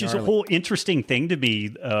 Which is a whole interesting thing to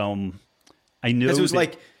me. I know it was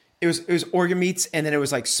like it was organ meats, and then it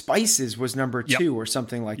was like spices was number 2 or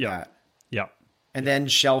something like that. Yeah, and then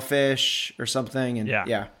shellfish or something, and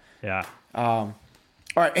yeah. All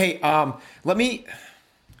right, hey, let me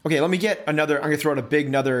get another. I'm gonna throw out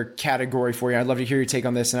another category for you. I'd love to hear your take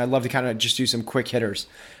on this, and I'd love to kind of just do some quick hitters.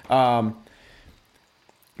 Gut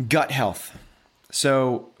health.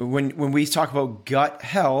 So when we talk about gut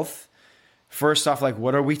health, first off, like,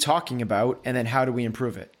 what are we talking about? And then how do we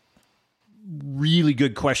improve it? Really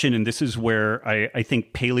good question. And this is where I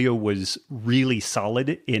think paleo was really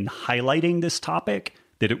solid in highlighting this topic,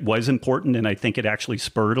 that it was important. And I think it actually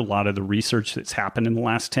spurred a lot of the research that's happened in the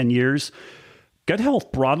last 10 years. Gut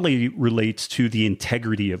health broadly relates to the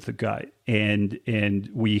integrity of the gut. And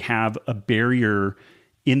we have a barrier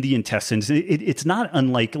in the intestines. It's not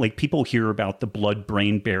unlike, like, people hear about the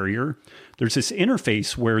blood-brain barrier. There's this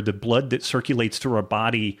interface where the blood that circulates through our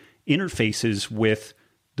body interfaces with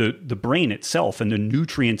the brain itself, and the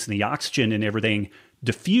nutrients and the oxygen and everything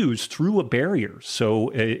diffuse through a barrier. So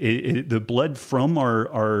the blood from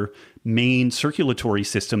our main circulatory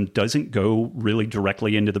system doesn't go really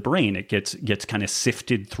directly into the brain. It gets kind of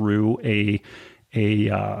sifted through a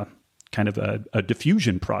kind of a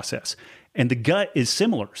diffusion process. And the gut is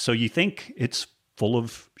similar. So you think it's full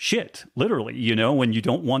of shit, literally, you know, when you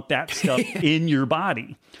don't want that stuff in your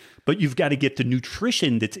body. But you've got to get the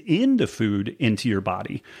nutrition that's in the food into your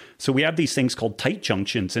body. So we have these things called tight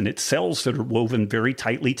junctions, and it's cells that are woven very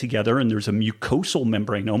tightly together. And there's a mucosal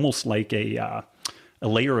membrane, almost like a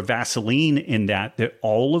layer of Vaseline in that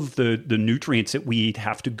all of the nutrients that we eat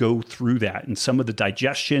have to go through that. And some of the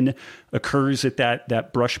digestion occurs at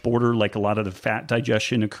that brush border, like a lot of the fat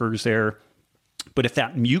digestion occurs there. But if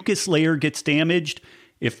that mucus layer gets damaged,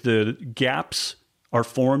 if the gaps are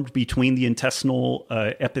formed between the intestinal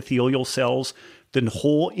epithelial cells, then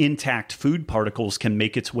whole intact food particles can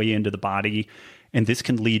make its way into the body. And this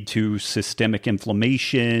can lead to systemic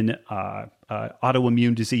inflammation,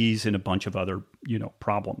 autoimmune disease, and a bunch of other,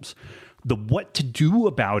 problems. The what to do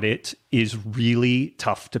about it is really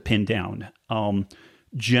tough to pin down.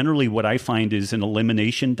 Generally, what I find is an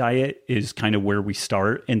elimination diet is kind of where we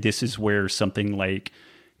start. And this is where something like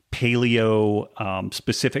paleo,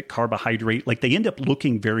 specific carbohydrate, like, they end up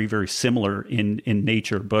looking very, very similar in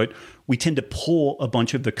nature, but we tend to pull a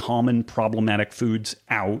bunch of the common problematic foods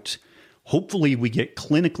out. Hopefully we get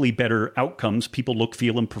clinically better outcomes. People look,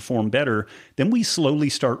 feel, and perform better. Then we slowly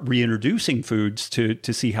start reintroducing foods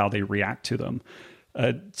to see how they react to them.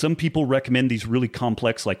 Some people recommend these really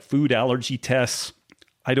complex, like, food allergy tests.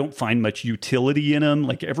 I don't find much utility in them.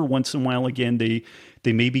 Like, every once in a while, again, they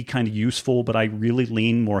may be kind of useful, but I really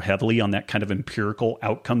lean more heavily on that kind of empirical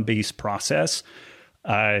outcome-based process.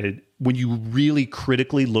 When you really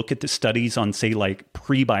critically look at the studies on, say, like,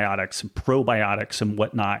 prebiotics and probiotics and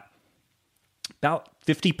whatnot, about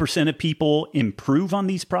 50% of people improve on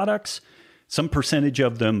these products. Some percentage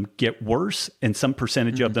of them get worse, and some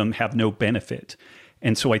percentage of them have no benefit.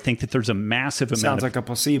 And so I think that there's a massive amount. Sounds like a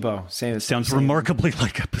placebo. Sounds remarkably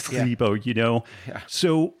like a placebo, Yeah.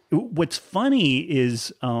 So what's funny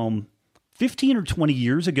is 15 or 20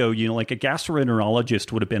 years ago, like, a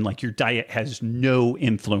gastroenterologist would have been like, your diet has no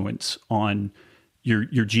influence on your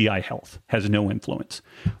GI health, has no influence,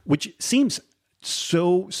 which seems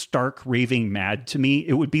so stark raving mad to me.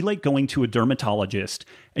 It would be like going to a dermatologist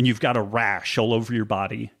and you've got a rash all over your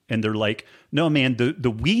body, and they're like, no, man, the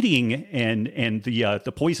weeding and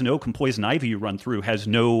the poison oak and poison ivy you run through has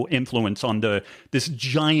no influence on this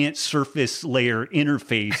giant surface layer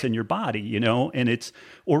interface in your body, and it's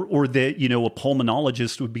or that, a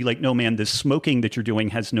pulmonologist would be like, no, man, this smoking that you're doing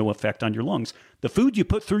has no effect on your lungs. The food you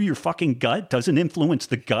put through your fucking gut doesn't influence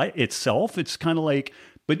the gut itself. It's kind of like,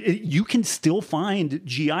 but you can still find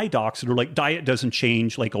GI docs that are like, diet doesn't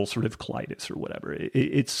change, like ulcerative colitis or whatever.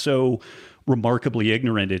 It's so remarkably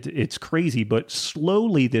ignorant. It's crazy, but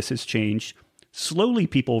slowly this has changed. Slowly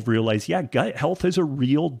people have realized, yeah, gut health is a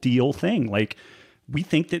real deal thing. Like, we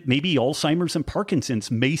think that maybe Alzheimer's and Parkinson's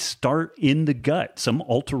may start in the gut, some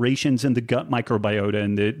alterations in the gut microbiota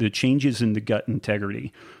and the changes in the gut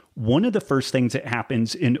integrity. One of the first things that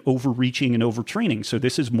happens in overreaching and overtraining, so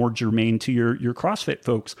this is more germane to your CrossFit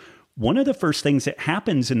folks, one of the first things that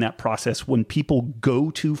happens in that process when people go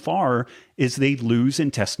too far is they lose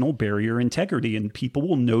intestinal barrier integrity. And people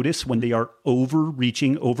will notice when they are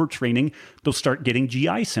overreaching, overtraining, they'll start getting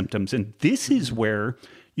GI symptoms. And this is where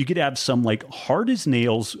you could have some like hard as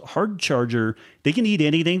nails, hard charger. They can eat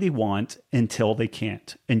anything they want until they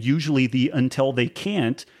can't. And usually the until they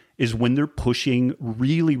can't is when they're pushing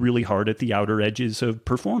really, really hard at the outer edges of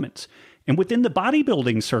performance. And within the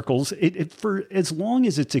bodybuilding circles, for as long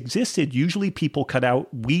as it's existed, usually people cut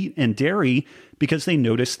out wheat and dairy because they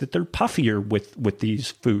notice that they're puffier with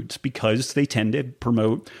these foods, because they tend to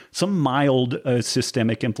promote some mild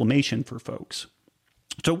systemic inflammation for folks.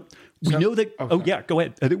 So we know that, okay. Oh yeah, go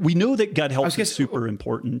ahead. We know that gut health is super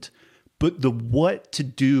important, but the what to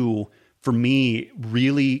do for me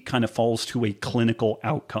really kind of falls to a clinical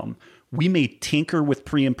outcome. we may tinker with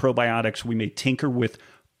pre and probiotics. We may tinker with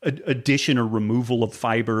addition or removal of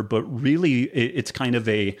fiber, but really it's kind of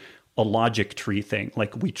a logic tree thing.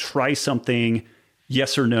 Like we try something,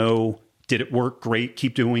 yes or no. Did it work? Great.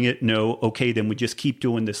 Keep doing it. No. Okay. Then we just keep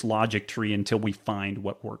doing this logic tree until we find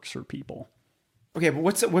what works for people. Okay, but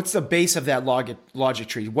what's the base of that logic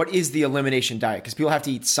tree? What is the elimination diet? Because people have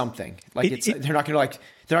to eat something. Like they're not going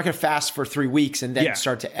to fast for 3 weeks and then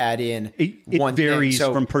start to add in one thing. It varies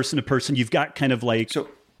from person to person. You've got kind of like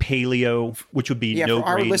paleo, which would be no for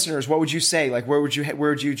our grains. Listeners, what would you say? Like, where would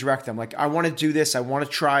you direct them? Like, I want to do this. I want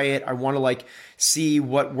to try it. I want to like see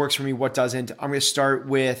what works for me, what doesn't. I'm going to start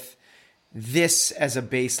with this as a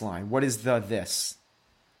baseline. What is this?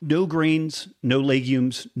 No grains, no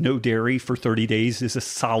legumes, no dairy for 30 days is a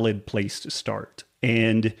solid place to start.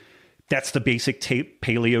 And that's the basic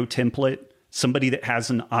paleo template. Somebody that has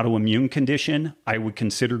an autoimmune condition, I would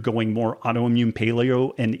consider going more autoimmune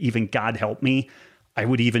paleo, and even, God help me, I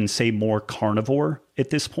would even say more carnivore at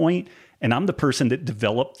this point. And I'm the person that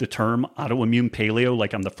developed the term autoimmune paleo.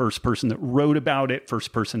 Like I'm the first person that wrote about it,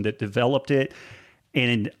 first person that developed it.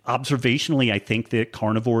 And observationally, I think that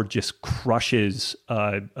carnivore just crushes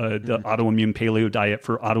the autoimmune paleo diet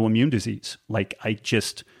for autoimmune disease. Like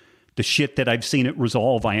the shit that I've seen it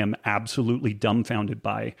resolve, I am absolutely dumbfounded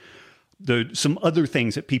by. Some other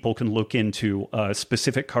things that people can look into,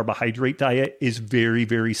 specific carbohydrate diet is very,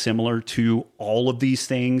 very similar to all of these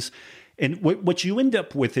things. And what you end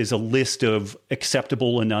up with is a list of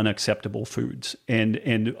acceptable and unacceptable foods. And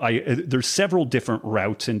there's several different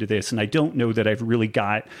routes into this, and I don't know that I've really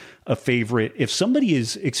got a favorite. If somebody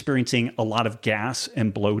is experiencing a lot of gas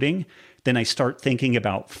and bloating, then I start thinking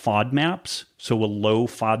about FODMAPs, so a low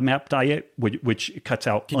FODMAP diet, which cuts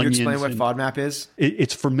out onions. Can you explain what FODMAP is?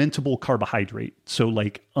 It's fermentable carbohydrate. So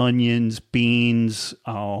like onions, beans,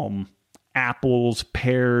 apples,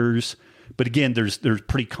 pears. But again, there's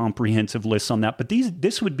pretty comprehensive lists on that. But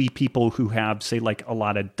this would be people who have, say, like a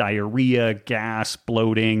lot of diarrhea, gas,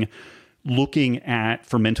 bloating. Looking at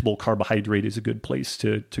fermentable carbohydrate is a good place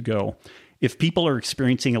to go. If people are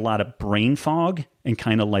experiencing a lot of brain fog and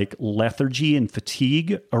kind of like lethargy and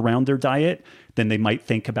fatigue around their diet, then they might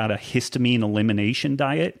think about a histamine elimination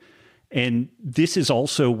diet. And this is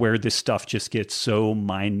also where this stuff just gets so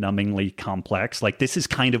mind-numbingly complex. Like this is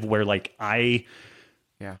kind of where like I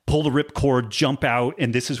pull the ripcord, jump out,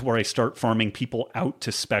 and this is where I start farming people out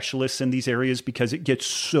to specialists in these areas because it gets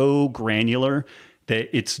so granular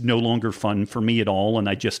that it's no longer fun for me at all, and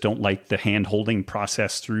I just don't like the hand-holding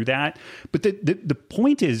process through that. But the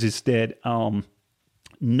point is that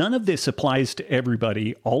none of this applies to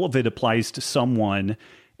everybody. All of it applies to someone.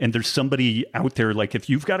 And there's somebody out there, like if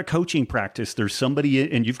you've got a coaching practice, there's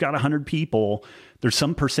somebody, and you've got 100 people, there's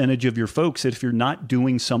some percentage of your folks that if you're not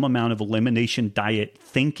doing some amount of elimination diet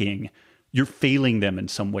thinking, you're failing them in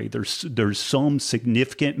some way. There's some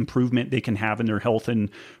significant improvement they can have in their health and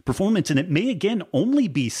performance. And it may, again, only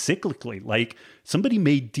be cyclically. Like somebody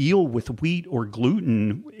may deal with wheat or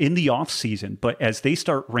gluten in the off season, but as they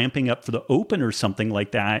start ramping up for the open or something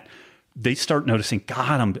like that, they start noticing,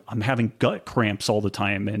 God, I'm having gut cramps all the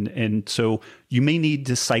time. And so you may need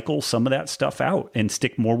to cycle some of that stuff out and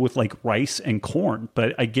stick more with like rice and corn.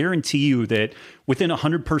 But I guarantee you that within a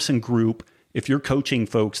 100-person group, if you're coaching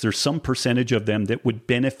folks, there's some percentage of them that would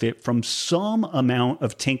benefit from some amount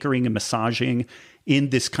of tinkering and massaging in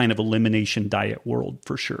this kind of elimination diet world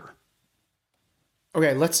for sure.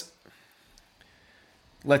 Okay, let's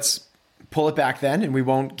pull it back then, and we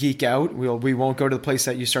won't geek out. We won't go to the place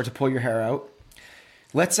that you start to pull your hair out.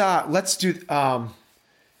 Let's do.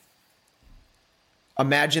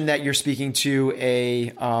 Imagine that you're speaking to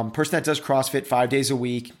a person that does CrossFit 5 days a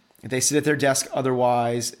week. They sit at their desk.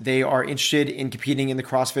 Otherwise, they are interested in competing in the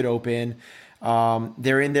CrossFit Open.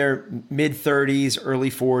 They're in their mid 30s,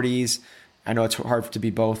 early 40s. I know it's hard to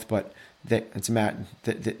be both, but it's Matt.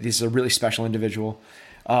 This is a really special individual.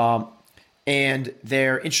 And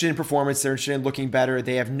they're interested in performance. They're interested in looking better.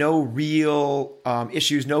 They have no real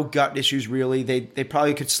issues, no gut issues really. They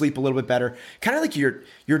probably could sleep a little bit better. Kind of like your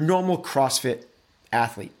normal CrossFit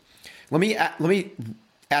athlete. Let me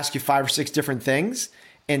ask you 5 or 6 different things,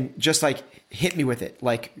 and just like hit me with it,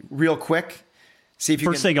 like real quick. See if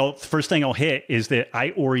you first thing I'll hit is that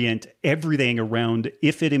I orient everything around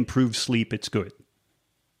if it improves sleep, it's good.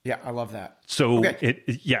 Yeah, I love that. So okay.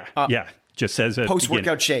 Just says a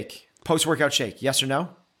post-workout shake. Post-workout shake, yes or no?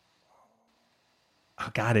 Oh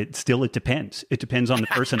God, it depends. It depends on the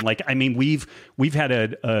person. Like, I mean, we've had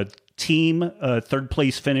a team, third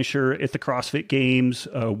place finisher at the CrossFit Games.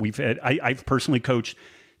 I've personally coached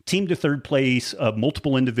team to third place,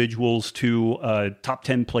 multiple individuals to top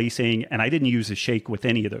 10 placing, and I didn't use a shake with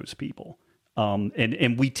any of those people.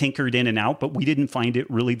 And we tinkered in and out, but we didn't find it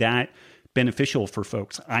really that beneficial for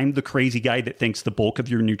folks. I'm the crazy guy that thinks the bulk of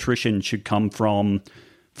your nutrition should come from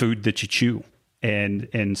food that you chew. And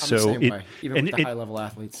so even with the high level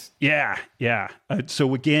athletes. Yeah.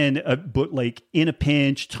 So again, but like in a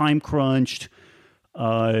pinch, time crunched.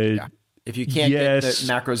 If you can't get the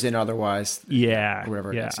macros in otherwise,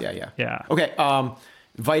 whatever it is. Yeah. Okay.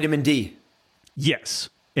 Vitamin D. Yes.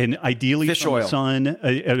 And ideally fish from oil. The sun,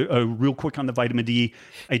 real quick on the vitamin D,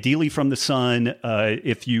 ideally from the sun,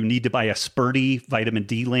 if you need to buy a Spurdy vitamin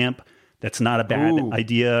D lamp, that's not a bad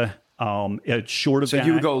idea. Short of so that.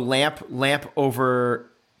 You would go lamp over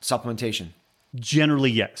supplementation.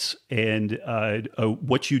 Generally, yes. And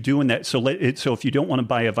what you do in that, so if you don't want to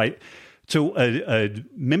buy a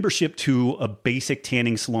membership to a basic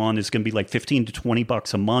tanning salon is going to be like $15 to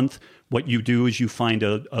 $20 a month. What you do is you find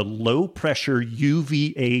a low pressure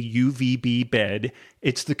UVA, UVB bed.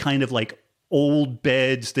 It's the kind of like old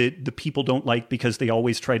beds that the people don't like because they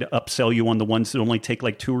always try to upsell you on the ones that only take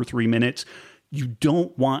like 2 or 3 minutes. You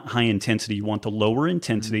don't want high intensity. You want the lower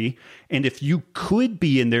intensity. And if you could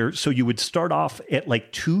be in there, so you would start off at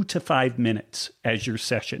like 2 to 5 minutes as your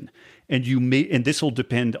session. And and this will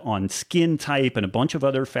depend on skin type and a bunch of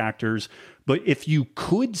other factors. But if you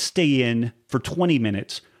could stay in for 20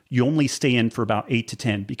 minutes, you only stay in for about 8 to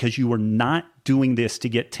 10 because you are not doing this to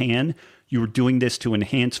get tan. You are doing this to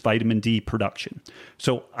enhance vitamin D production.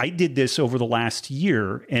 So I did this over the last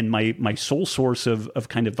year, and my sole source of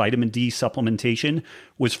kind of vitamin D supplementation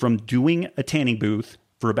was from doing a tanning booth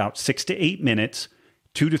for about 6 to 8 minutes,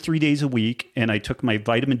 2 to 3 days a week, and I took my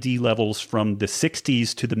vitamin D levels from the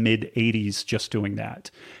 60s to the mid 80s just doing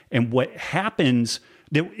that. And what happens,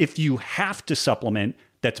 that if you have to supplement,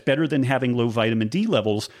 that's better than having low vitamin D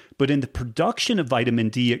levels. But in the production of vitamin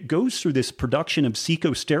D, it goes through this production of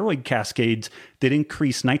corticosteroid cascades that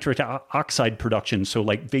increase nitric oxide production. So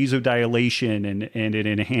like vasodilation, and it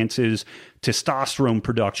enhances testosterone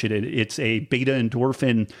production. It's a beta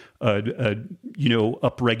endorphin,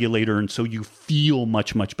 upregulator. And so you feel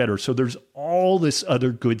much, much better. So there's all this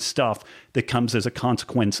other good stuff that comes as a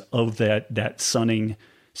consequence of that sunning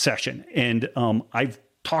session. And I've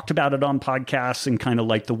talked about it on podcasts and kind of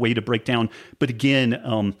like the way to break down. But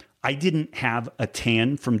again, I didn't have a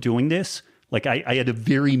tan from doing this. Like I had a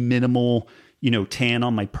very minimal, tan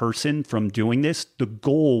on my person from doing this. The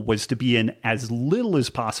goal was to be in as little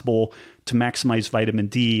as possible to maximize vitamin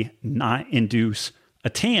D, not induce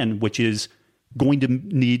a tan, which is going to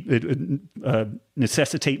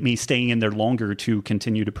necessitate me staying in there longer to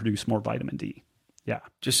continue to produce more vitamin D. Yeah.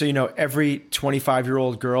 Just so you know, every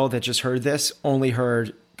 25-year-old girl that just heard this only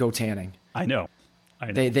heard go tanning. I know.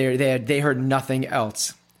 They heard nothing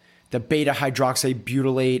else. The beta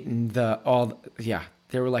hydroxybutylate and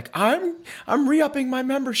they were like, I'm re-upping my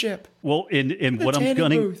membership. Well, and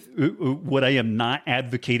what I am not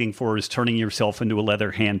advocating for is turning yourself into a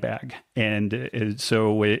leather handbag. And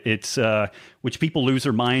so it's, which people lose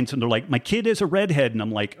their minds and they're like, my kid is a redhead. And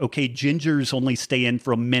I'm like, okay, gingers only stay in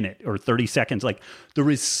for a minute or 30 seconds. Like there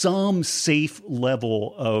is some safe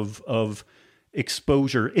level of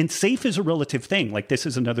exposure, and safe is a relative thing. Like this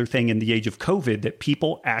is another thing in the age of COVID that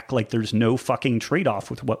people act like there's no fucking trade-off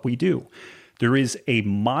with what we do. There is a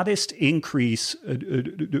modest increase,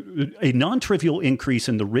 a non-trivial increase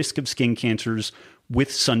in the risk of skin cancers with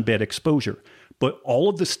sunbed exposure. But all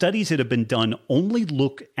of the studies that have been done only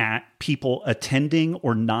look at people attending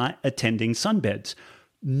or not attending sunbeds.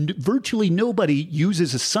 Virtually nobody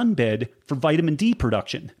uses a sunbed for vitamin D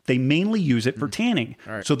production. They mainly use it for tanning.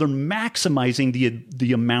 Right. So they're maximizing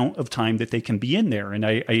the amount of time that they can be in there. And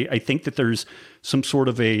I think that there's some sort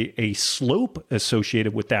of a slope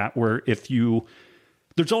associated with that, where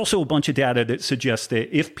there's also a bunch of data that suggests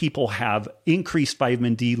that if people have increased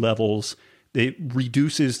vitamin D levels, it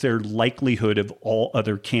reduces their likelihood of all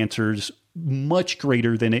other cancers much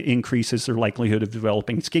greater than it increases their likelihood of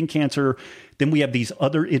developing skin cancer. Then we have these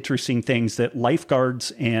other interesting things that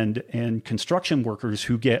lifeguards and construction workers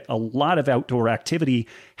who get a lot of outdoor activity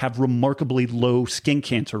have remarkably low skin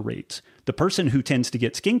cancer rates. The person who tends to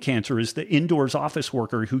get skin cancer is the indoors office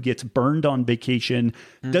worker who gets burned on vacation,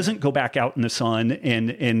 doesn't go back out in the sun,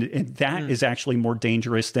 and that is actually more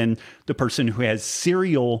dangerous than the person who has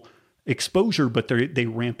serial exposure, but they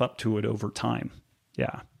ramp up to it over time.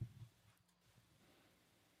 Yeah.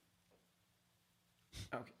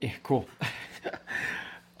 Okay, yeah, cool.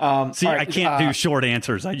 See, right, I can't do short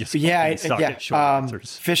answers. I just suck at short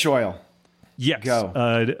answers. Fish oil. Yes.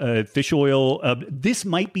 Go. Fish oil. This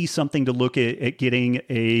might be something to look at getting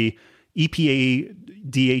EPA,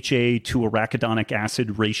 DHA to arachidonic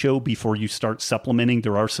acid ratio before you start supplementing.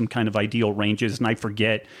 There are some kind of ideal ranges, and I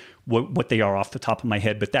forget what they are off the top of my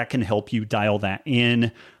head, but that can help you dial that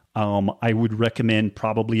in. I would recommend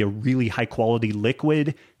probably a really high quality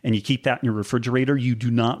liquid, and you keep that in your refrigerator. You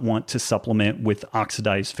do not want to supplement with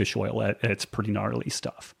oxidized fish oil. It's pretty gnarly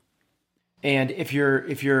stuff. And if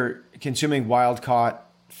you're consuming wild caught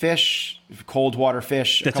fish, cold water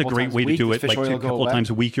fish, that's a great way to do it. Like a couple of times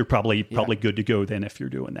a week, you're probably good to go then if you're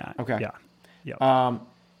doing that. Okay. Yeah.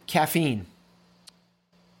 Caffeine.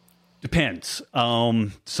 Depends.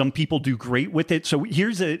 Some people do great with it. So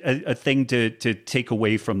here's a thing to take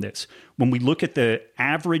away from this. When we look at the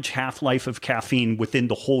average half-life of caffeine within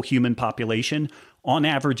the whole human population, on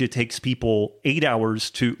average, it takes people 8 hours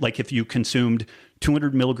to, like if you consumed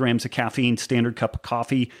 200 milligrams of caffeine, standard cup of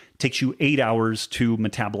coffee, it takes you 8 hours to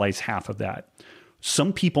metabolize half of that.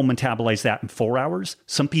 Some people metabolize that in 4 hours.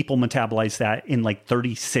 Some people metabolize that in like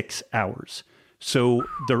 36 hours. So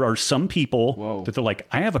there are some people that they're like,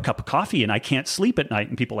 I have a cup of coffee and I can't sleep at night.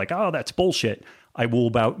 And people are like, oh, that's bullshit. I will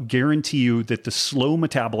about guarantee you that the slow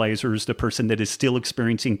metabolizers, the person that is still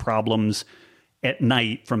experiencing problems at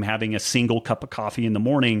night from having a single cup of coffee in the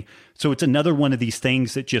morning. So it's another one of these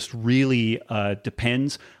things that just really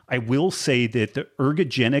depends. I will say that the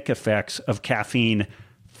ergogenic effects of caffeine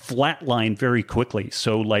flatline very quickly.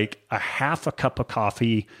 So like a half a cup of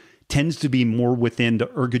coffee tends to be more within the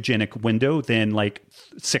ergogenic window than like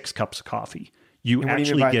 6 cups of coffee. You and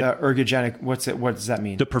actually what do you mean get by the ergogenic. What does that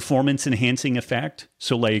mean? The performance enhancing effect.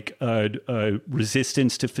 So like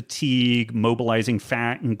resistance to fatigue, mobilizing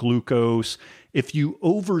fat and glucose. If you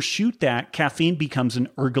overshoot that, caffeine becomes an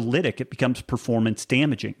ergolytic. It becomes performance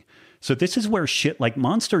damaging. So this is where shit like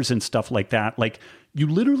Monsters and stuff like that, like you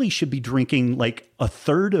literally should be drinking like a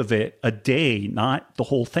third of it a day, not the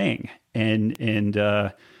whole thing. And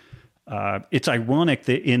it's ironic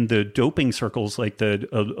that in the doping circles, like the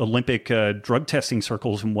Olympic drug testing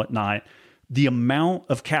circles and whatnot, the amount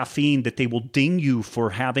of caffeine that they will ding you for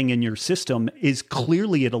having in your system is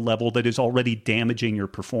clearly at a level that is already damaging your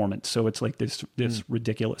performance. So it's like this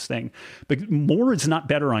ridiculous thing. But more is not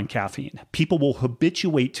better on caffeine. People will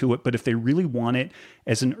habituate to it, but if they really want it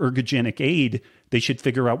as an ergogenic aid, they should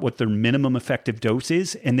figure out what their minimum effective dose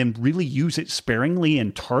is and then really use it sparingly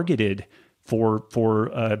and targeted for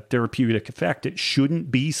therapeutic effect. It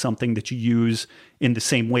shouldn't be something that you use in the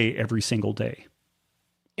same way every single day.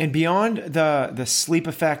 And beyond the sleep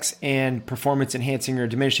effects and performance enhancing or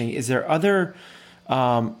diminishing, is there other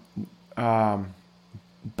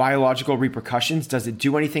biological repercussions? Does it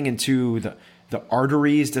do anything into the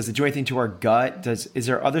arteries? Does it do anything to our gut? Is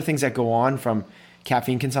there other things that go on from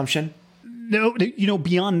caffeine consumption? No,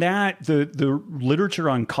 beyond that, the literature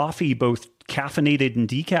on coffee, both caffeinated and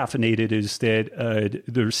decaffeinated, is that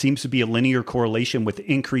there seems to be a linear correlation with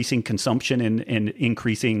increasing consumption and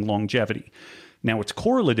increasing longevity. Now, it's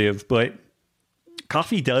correlative, but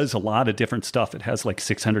coffee does a lot of different stuff. It has like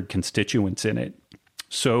 600 constituents in it.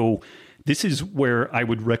 So this is where I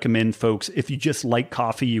would recommend folks, if you just like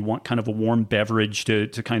coffee, you want kind of a warm beverage to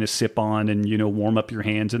kind of sip on and, warm up your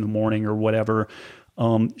hands in the morning or whatever,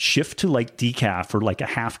 shift to like decaf or like a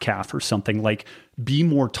half calf or something. Like be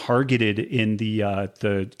more targeted in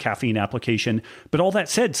the caffeine application. But all that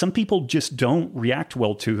said, some people just don't react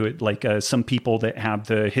well to it. Like some people that have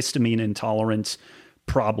the histamine intolerance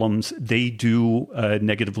problems, they do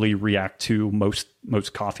negatively react to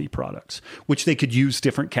most coffee products, which they could use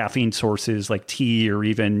different caffeine sources like tea or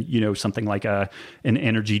even, something like an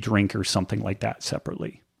energy drink or something like that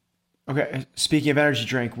separately. Okay. Speaking of energy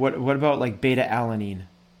drink, what about like beta alanine?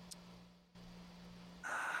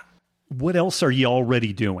 What else are you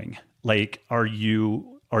already doing? Like, are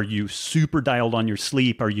you super dialed on your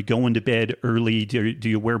sleep? Are you going to bed early? Do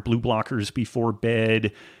you wear blue blockers before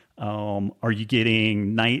bed? Are you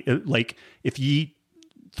getting like if you eat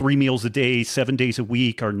 3 meals a day, 7 days a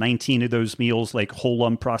week, are 19 of those meals like whole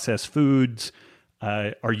unprocessed foods?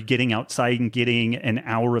 Are you getting outside and getting an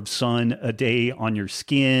hour of sun a day on your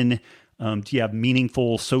skin? Do you have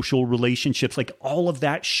meaningful social relationships? Like all of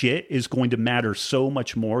that shit is going to matter so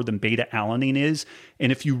much more than beta alanine is.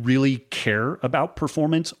 And if you really care about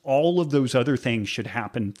performance, all of those other things should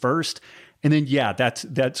happen first. And then, yeah,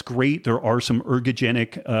 that's great. There are some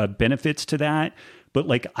ergogenic benefits to that. But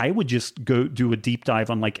like, I would just go do a deep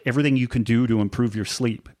dive on like everything you can do to improve your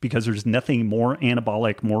sleep, because there's nothing more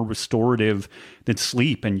anabolic, more restorative than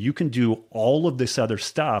sleep. And you can do all of this other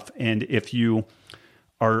stuff. And if you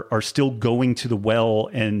are still going to the well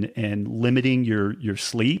and limiting your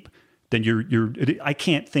sleep, then I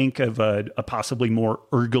can't think of a possibly more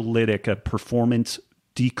ergolytic, a performance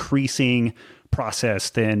decreasing process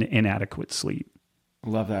than inadequate sleep.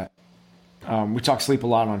 Love that. We talk sleep a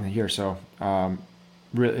lot on here, so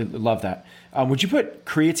really love that. Would you put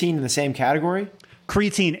creatine in the same category?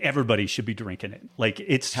 Creatine, everybody should be drinking it. Like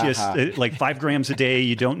it's just like 5 grams a day.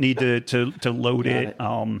 You don't need to load it.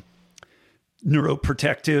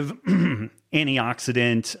 Neuroprotective,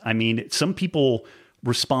 antioxidant. I mean, some people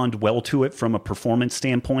respond well to it from a performance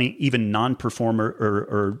standpoint. Even non-performer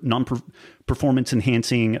or non-performance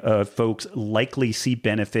enhancing folks likely see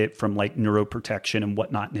benefit from like neuroprotection and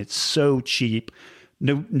whatnot. And it's so cheap.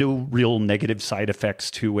 No real negative side effects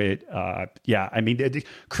to it. I mean,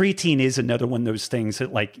 creatine is another one of those things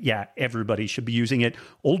that like, everybody should be using it.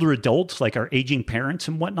 Older adults, like our aging parents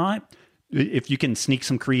and whatnot, if you can sneak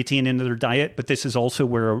some creatine into their diet, but this is also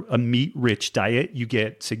where a meat-rich diet, you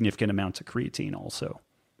get significant amounts of creatine also.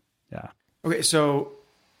 Yeah. Okay, so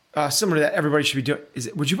similar to that, everybody should be doing,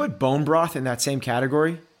 would you put bone broth in that same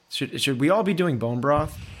category? Should we all be doing bone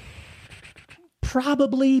broth?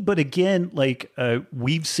 Probably, but again, like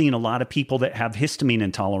we've seen a lot of people that have histamine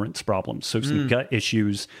intolerance problems, so some gut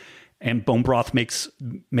issues, and bone broth makes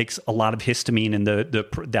a lot of histamine and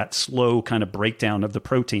that slow kind of breakdown of the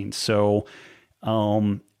protein. So,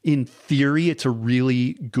 in theory, it's a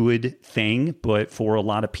really good thing, but for a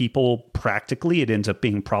lot of people, practically, it ends up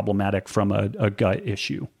being problematic from a gut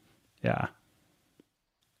issue. Yeah.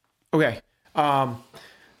 Okay.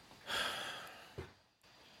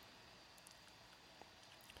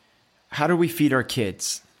 How do we feed our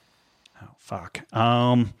kids? Oh, fuck.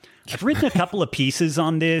 I've written a couple of pieces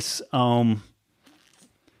on this. So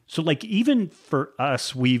like even for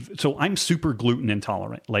us, so I'm super gluten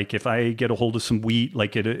intolerant. Like if I get a hold of some wheat,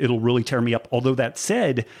 like it'll really tear me up. Although that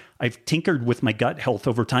said, I've tinkered with my gut health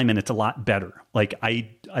over time and it's a lot better. Like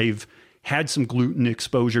I've had some gluten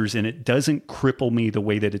exposures and it doesn't cripple me the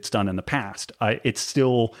way that it's done in the past. It's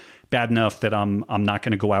still bad enough that I'm not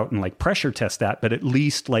going to go out and like pressure test that, but at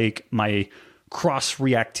least like my cross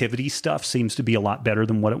reactivity stuff seems to be a lot better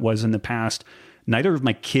than what it was in the past. Neither of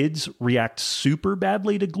my kids react super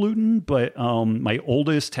badly to gluten, but my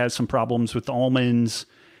oldest has some problems with almonds,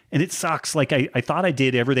 and it sucks. Like I thought I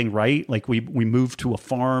did everything right. Like we moved to a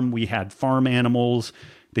farm, we had farm animals,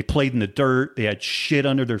 they played in the dirt, they had shit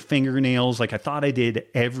under their fingernails. Like I thought I did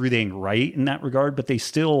everything right in that regard, but they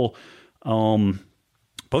still,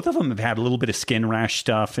 both of them have had a little bit of skin rash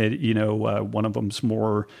stuff. One of them's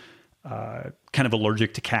more kind of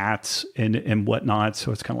allergic to cats and whatnot.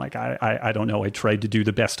 So it's kind of like, I don't know. I tried to do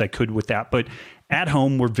the best I could with that. But at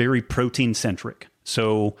home, we're very protein centric.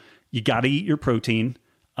 So you got to eat your protein.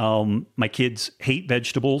 My kids hate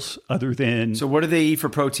vegetables other than... So what do they eat for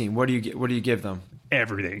protein? What do you give them?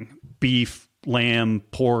 Everything. Beef, lamb,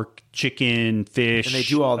 pork, chicken, fish. And they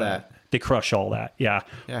do all that. They crush all that. Yeah.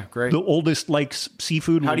 Yeah. Great. The oldest likes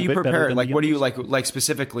seafood. How do you prepare it? Like, what do you like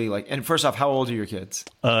specifically? Like, and first off, how old are your kids?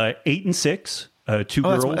 8 and 6. 2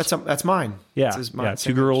 girls. That's mine. Yeah.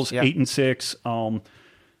 2 girls, 8 and 6.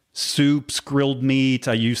 Soups, grilled meat.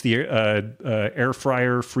 I use the air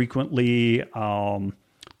fryer frequently. The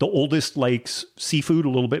oldest likes seafood a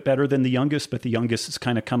little bit better than the youngest, but the youngest is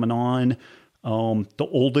kind of coming on. The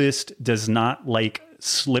oldest does not like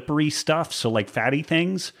slippery stuff, so like fatty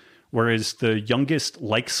things. Whereas the youngest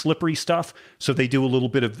likes slippery stuff. So they do a little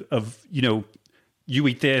bit of you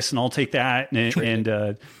eat this and I'll take that.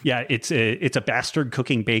 It's a bastard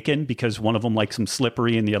cooking bacon because one of them likes them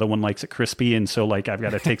slippery and the other one likes it crispy. And so like, I've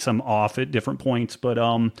got to take some off at different points, but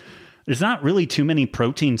there's not really too many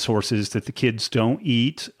protein sources that the kids don't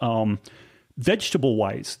eat. Vegetable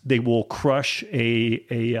wise, they will crush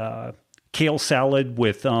a kale salad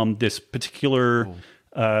with this particular,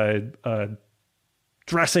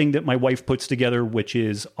 dressing that my wife puts together, which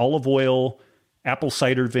is olive oil, apple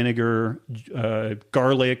cider vinegar,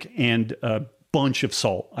 garlic, and a bunch of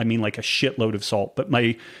salt. I mean, like a shitload of salt. But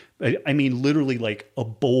literally like a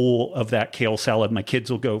bowl of that kale salad, my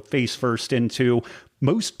kids will go face first into.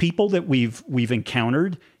 Most people that we've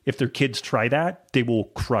encountered, if their kids try that, they will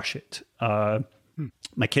crush it.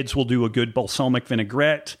 My kids will do a good balsamic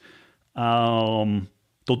vinaigrette. They'll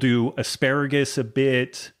do asparagus a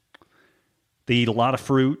bit. They eat a lot of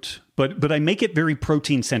fruit, but I make it very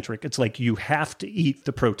protein centric. It's like you have to eat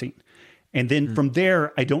the protein. And then from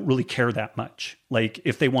there, I don't really care that much. Like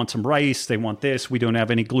if they want some rice, they want this. We don't have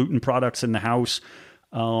any gluten products in the house.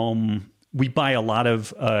 We buy a lot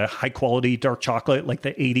of high quality dark chocolate, like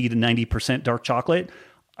the 80 to 90% dark chocolate.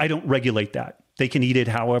 I don't regulate that. They can eat it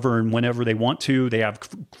however and whenever they want to. They have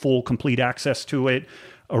full, complete access to it.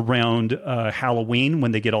 around Halloween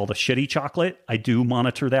when they get all the shitty chocolate. I do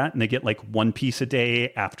monitor that, and they get like one piece a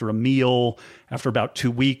day after a meal. After about 2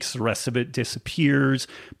 weeks, the rest of it disappears.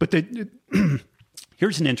 But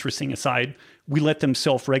here's an interesting aside. We let them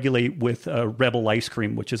self-regulate with Rebel ice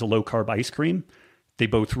cream, which is a low-carb ice cream. They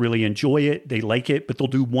both really enjoy it. They like it, but they'll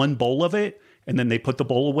do one bowl of it, and then they put the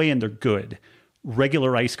bowl away, and they're good.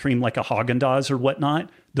 Regular ice cream like a Haagen-Dazs or whatnot,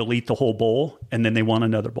 they'll eat the whole bowl, and then they want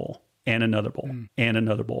another bowl. And another bowl, and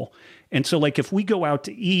another bowl. And so like if we go out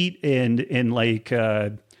to eat and like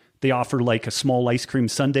they offer like a small ice cream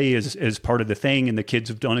sundae as part of the thing, and the kids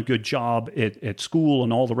have done a good job at school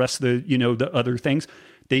and all the rest of the, you know, the other things,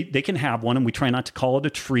 they can have one, and we try not to call it a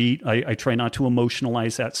treat. I try not to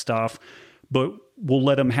emotionalize that stuff, but we'll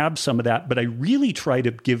let them have some of that. But I really try to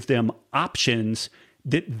give them options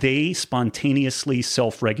that they spontaneously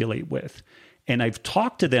self-regulate with. And I've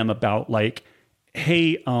talked to them about like,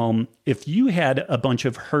 hey, if you had a bunch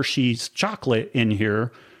of Hershey's chocolate in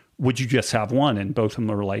here, would you just have one? And both of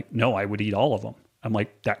them are like, no, I would eat all of them. I'm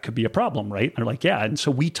like, that could be a problem, right? And they're like, yeah. And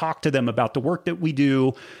so we talk to them about the work that we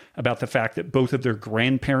do, about the fact that both of their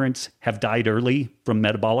grandparents have died early from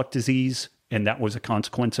metabolic disease, and that was a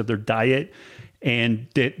consequence of their diet, and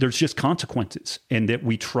that there's just consequences, and that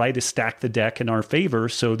we try to stack the deck in our favor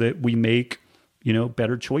so that we make, you know,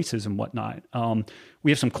 better choices and whatnot. We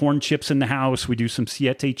have some corn chips in the house. We do some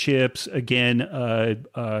Siete chips. Again,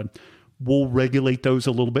 we'll regulate those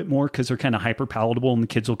a little bit more because they're kind of hyper palatable, and the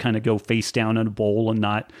kids will kind of go face down in a bowl and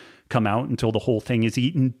not come out until the whole thing is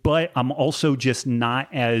eaten. But I'm also just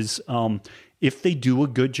not as, if they do a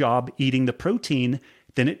good job eating the protein,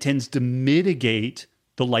 then it tends to mitigate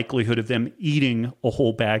the likelihood of them eating a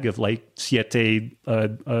whole bag of like Siete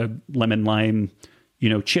lemon lime, you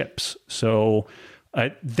know, chips. So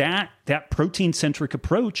that protein centric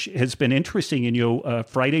approach has been interesting. And, you know,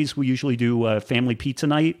 Fridays we usually do family pizza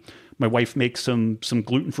night. My wife makes some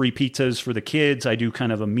gluten free pizzas for the kids. I do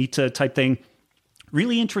kind of a pizza type thing.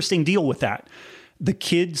 Really interesting deal with that. The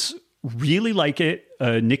kids really like it.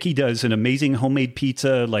 Nikki does an amazing homemade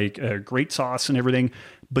pizza, like great sauce and everything.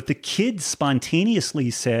 But the kids spontaneously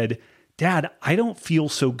said, Dad, I don't feel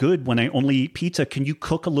so good when I only eat pizza. Can you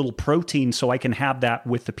cook a little protein so I can have that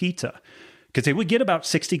with the pizza? Because they would get about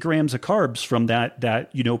 60 grams of carbs from that,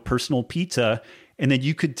 you know, personal pizza. And then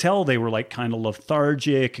you could tell they were like kind of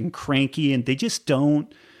lethargic and cranky, and they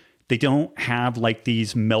don't have like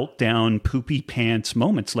these meltdown poopy pants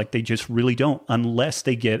moments. Like they just really don't, unless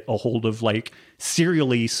they get a hold of like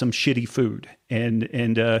serially some shitty food. And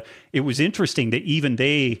it was interesting that even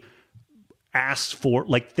they asked for,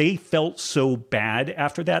 like, they felt so bad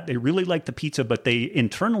after that. They really liked the pizza, but they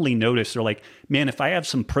internally noticed, they're like, man, if I have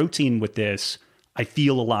some protein with this, I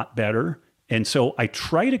feel a lot better. And so I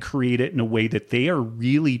try to create it in a way that they are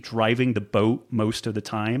really driving the boat most of the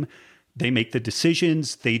time. They make the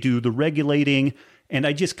decisions, they do the regulating, and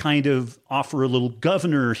I just kind of offer a little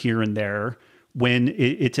governor here and there when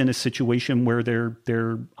it's in a situation where they're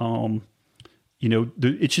you know,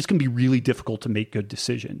 it's just going to be really difficult to make good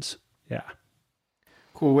decisions. Yeah.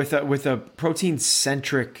 Cool. With a protein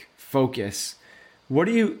centric focus, what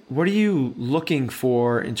are you looking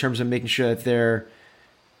for in terms of making sure that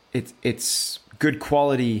it's good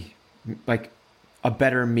quality, like a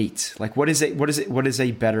better meat? Like what is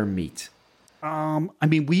a better meat? I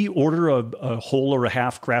mean, we order a whole or a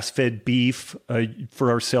half grass-fed beef for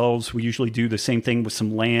ourselves. We usually do the same thing with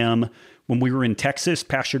some lamb. When we were in Texas,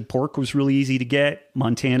 pastured pork was really easy to get.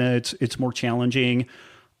 Montana, it's more challenging.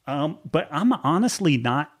 But I'm honestly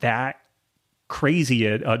not that crazy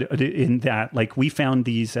in that. Like, we found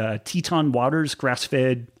these Teton Waters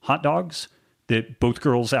grass-fed hot dogs that both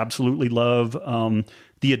girls absolutely love.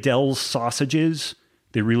 The Adele's sausages,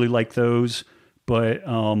 they really like those. But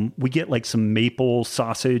we get like some maple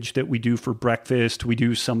sausage that we do for breakfast. We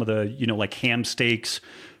do some of the, you know, like ham steaks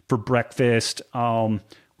for breakfast.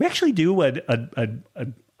 We actually do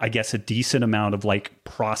I guess a decent amount of like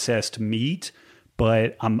processed meat,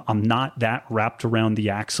 but I'm not that wrapped around the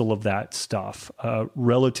axle of that stuff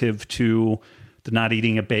relative to the not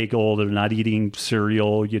eating a bagel, the not eating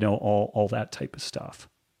cereal, you know, all that type of stuff.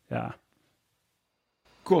 Yeah.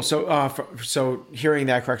 Cool. So hearing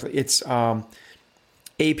that correctly, it's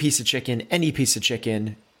a piece of chicken, any piece of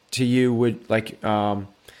chicken to you would like,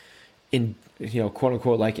 in, you know, quote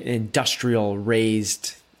unquote, like industrial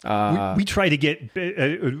raised. We try to get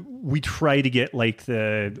like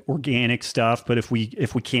the organic stuff, but if we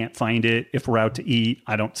can't find it, if we're out to eat,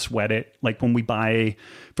 I don't sweat it. Like when we buy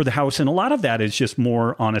for the house, and a lot of that is just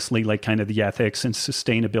more honestly like kind of the ethics and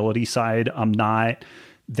sustainability side. I'm not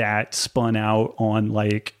that spun out on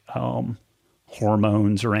like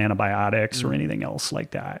hormones or antibiotics or anything else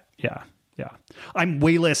like that. Yeah. Yeah. I'm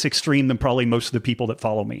way less extreme than probably most of the people that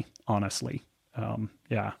follow me, honestly.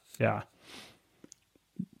 Yeah.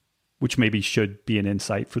 Which maybe should be an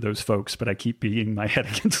insight for those folks, but I keep beating my head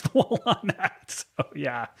against the wall on that. So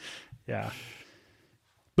yeah.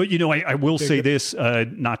 But, I will say this,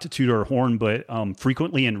 not to toot our horn, but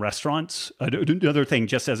frequently in restaurants, another thing,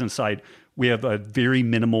 just as an aside, we have a very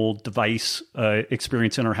minimal device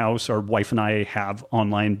experience in our house. Our wife and I have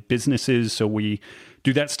online businesses, so we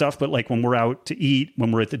do that stuff. But like when we're out to eat,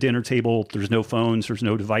 when we're at the dinner table, there's no phones, there's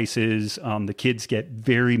no devices. The kids get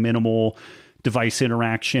very minimal device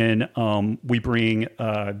interaction. We bring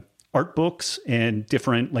art books and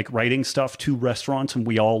different like writing stuff to restaurants, and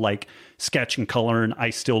we all like sketch and color, and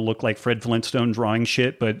I still look like Fred Flintstone drawing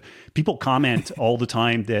shit, but people comment all the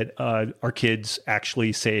time that our kids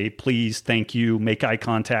actually say please, thank you, make eye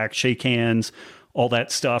contact, shake hands, all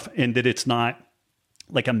that stuff, and that it's not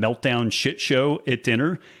like a meltdown shit show at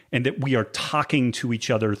dinner, and that we are talking to each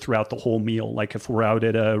other throughout the whole meal. Like if we're out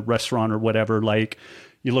at a restaurant or whatever, like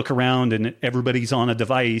you look around and everybody's on a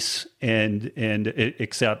device and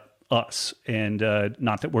except us. And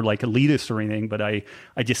not that we're like elitist or anything, but I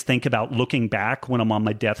just think about looking back when I'm on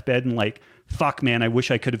my deathbed and like, fuck, man, I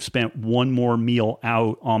wish I could have spent one more meal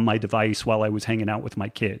out on my device while I was hanging out with my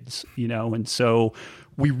kids, And so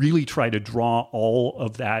we really try to draw all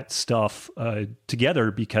of that stuff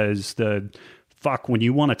together, because when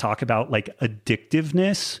you want to talk about like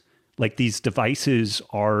addictiveness, like these devices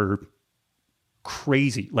are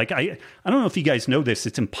crazy. Like I don't know if you guys know this,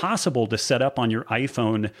 it's impossible to set up on your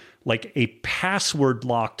iPhone like a password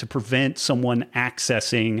lock to prevent someone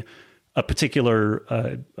accessing a particular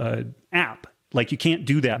app. Like you can't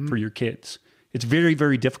do that for your kids. It's very,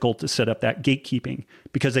 very difficult to set up that gatekeeping,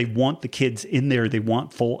 because they want the kids in there. They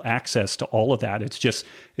want full access to all of that. It's just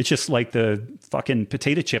like the fucking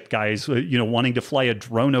potato chip guys, wanting to fly a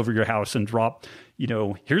drone over your house and drop,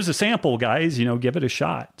 here's a sample, guys, give it a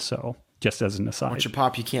shot. So just as an aside. Once you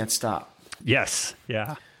pop, you can't stop. Yes.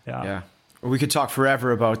 Yeah. We could talk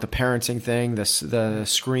forever about the parenting thing, the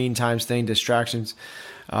screen times thing, distractions,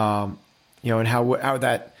 and how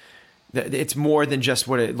that it's more than just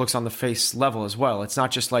what it looks on the face level as well. It's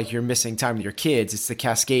not just like you're missing time with your kids. It's the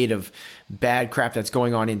cascade of bad crap that's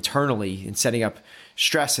going on internally and setting up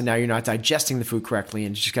stress, and now you're not digesting the food correctly,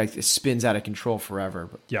 and just like it spins out of control forever.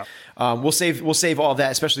 But yeah, we'll save all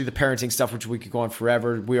that, especially the parenting stuff, which we could go on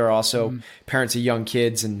forever. We are also parents of young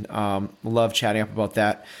kids, and love chatting up about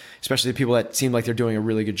that, especially the people that seem like they're doing a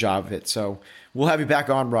really good job of it. So we'll have you back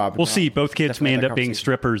on, Rob. We'll see. Both kids may end up being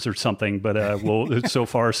strippers or something, but so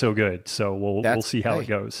far so good. So we'll see how it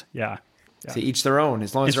goes. Yeah. To each their own,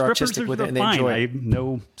 as long as they're artistic with it and they enjoy it. I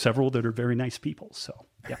know several that are very nice people. So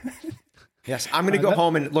yeah. Yes, I'm going to go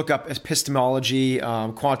home and look up epistemology,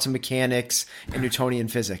 quantum mechanics, and Newtonian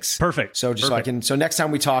physics. Perfect. So so next time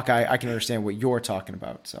we talk, I can understand what you're talking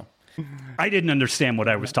about. So I didn't understand what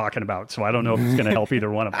I was talking about, so I don't know if it's going to help either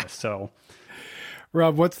one of us. So,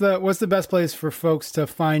 Rob, what's the best place for folks to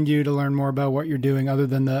find you to learn more about what you're doing, other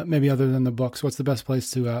than the books? What's the best place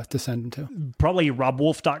to send them to? Probably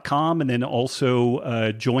robwolf.com, and then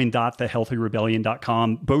also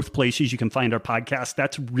join.thehealthyrebellion.com. Both places you can find our podcast.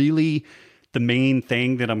 That's really the main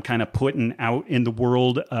thing that I'm kind of putting out in the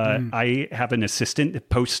world. I have an assistant that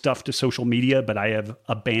posts stuff to social media, but I have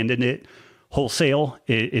abandoned it wholesale.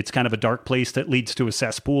 It's kind of a dark place that leads to a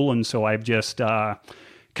cesspool. And so I've just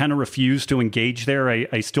kind of refused to engage there.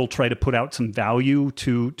 I still try to put out some value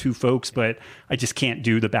to folks, but I just can't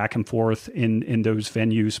do the back and forth in those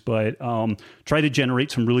venues. But try to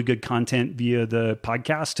generate some really good content via the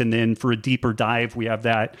podcast. And then for a deeper dive, we have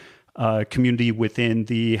that community within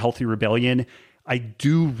the Healthy Rebellion. I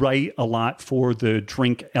do write a lot for the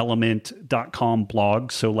drinkelement.com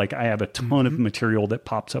blog. So like I have a ton of material that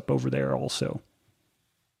pops up over there also.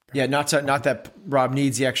 Yeah. Not that Rob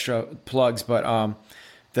needs the extra plugs, but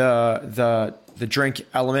the Drink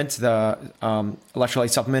Element, the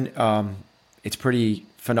electrolyte supplement, it's pretty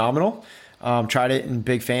phenomenal. Tried it and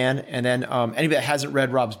big fan. And then anybody that hasn't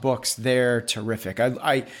read Rob's books, they're terrific.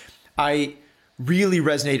 I really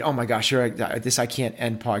resonate. Oh my gosh, you're like this. I can't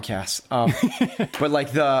end podcasts. But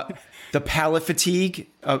like the palate fatigue,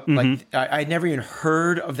 like I never even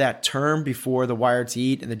heard of that term before the Wired to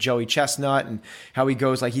Eat and the Joey Chestnut and how he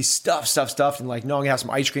goes like he's stuffed and like, no, I'm gonna have some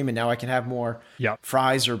ice cream and now I can have more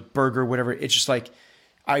fries or burger, whatever. It's just like,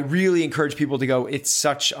 I really encourage people to go. It's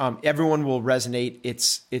such, everyone will resonate.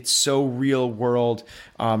 It's so real world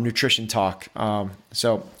nutrition talk.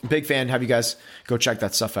 So big fan. Have you guys go check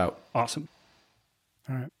that stuff out. Awesome.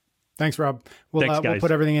 All right. Thanks, Rob. Thanks, We'll guys. put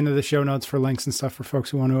everything into the show notes for links and stuff for folks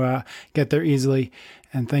who want to get there easily.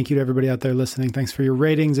 And thank you to everybody out there listening. Thanks for your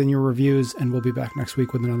ratings and your reviews. And we'll be back next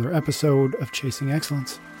week with another episode of Chasing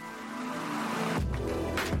Excellence.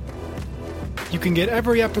 You can get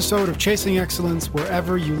every episode of Chasing Excellence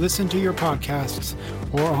wherever you listen to your podcasts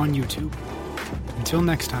or on YouTube. Until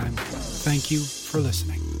next time, thank you for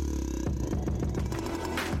listening.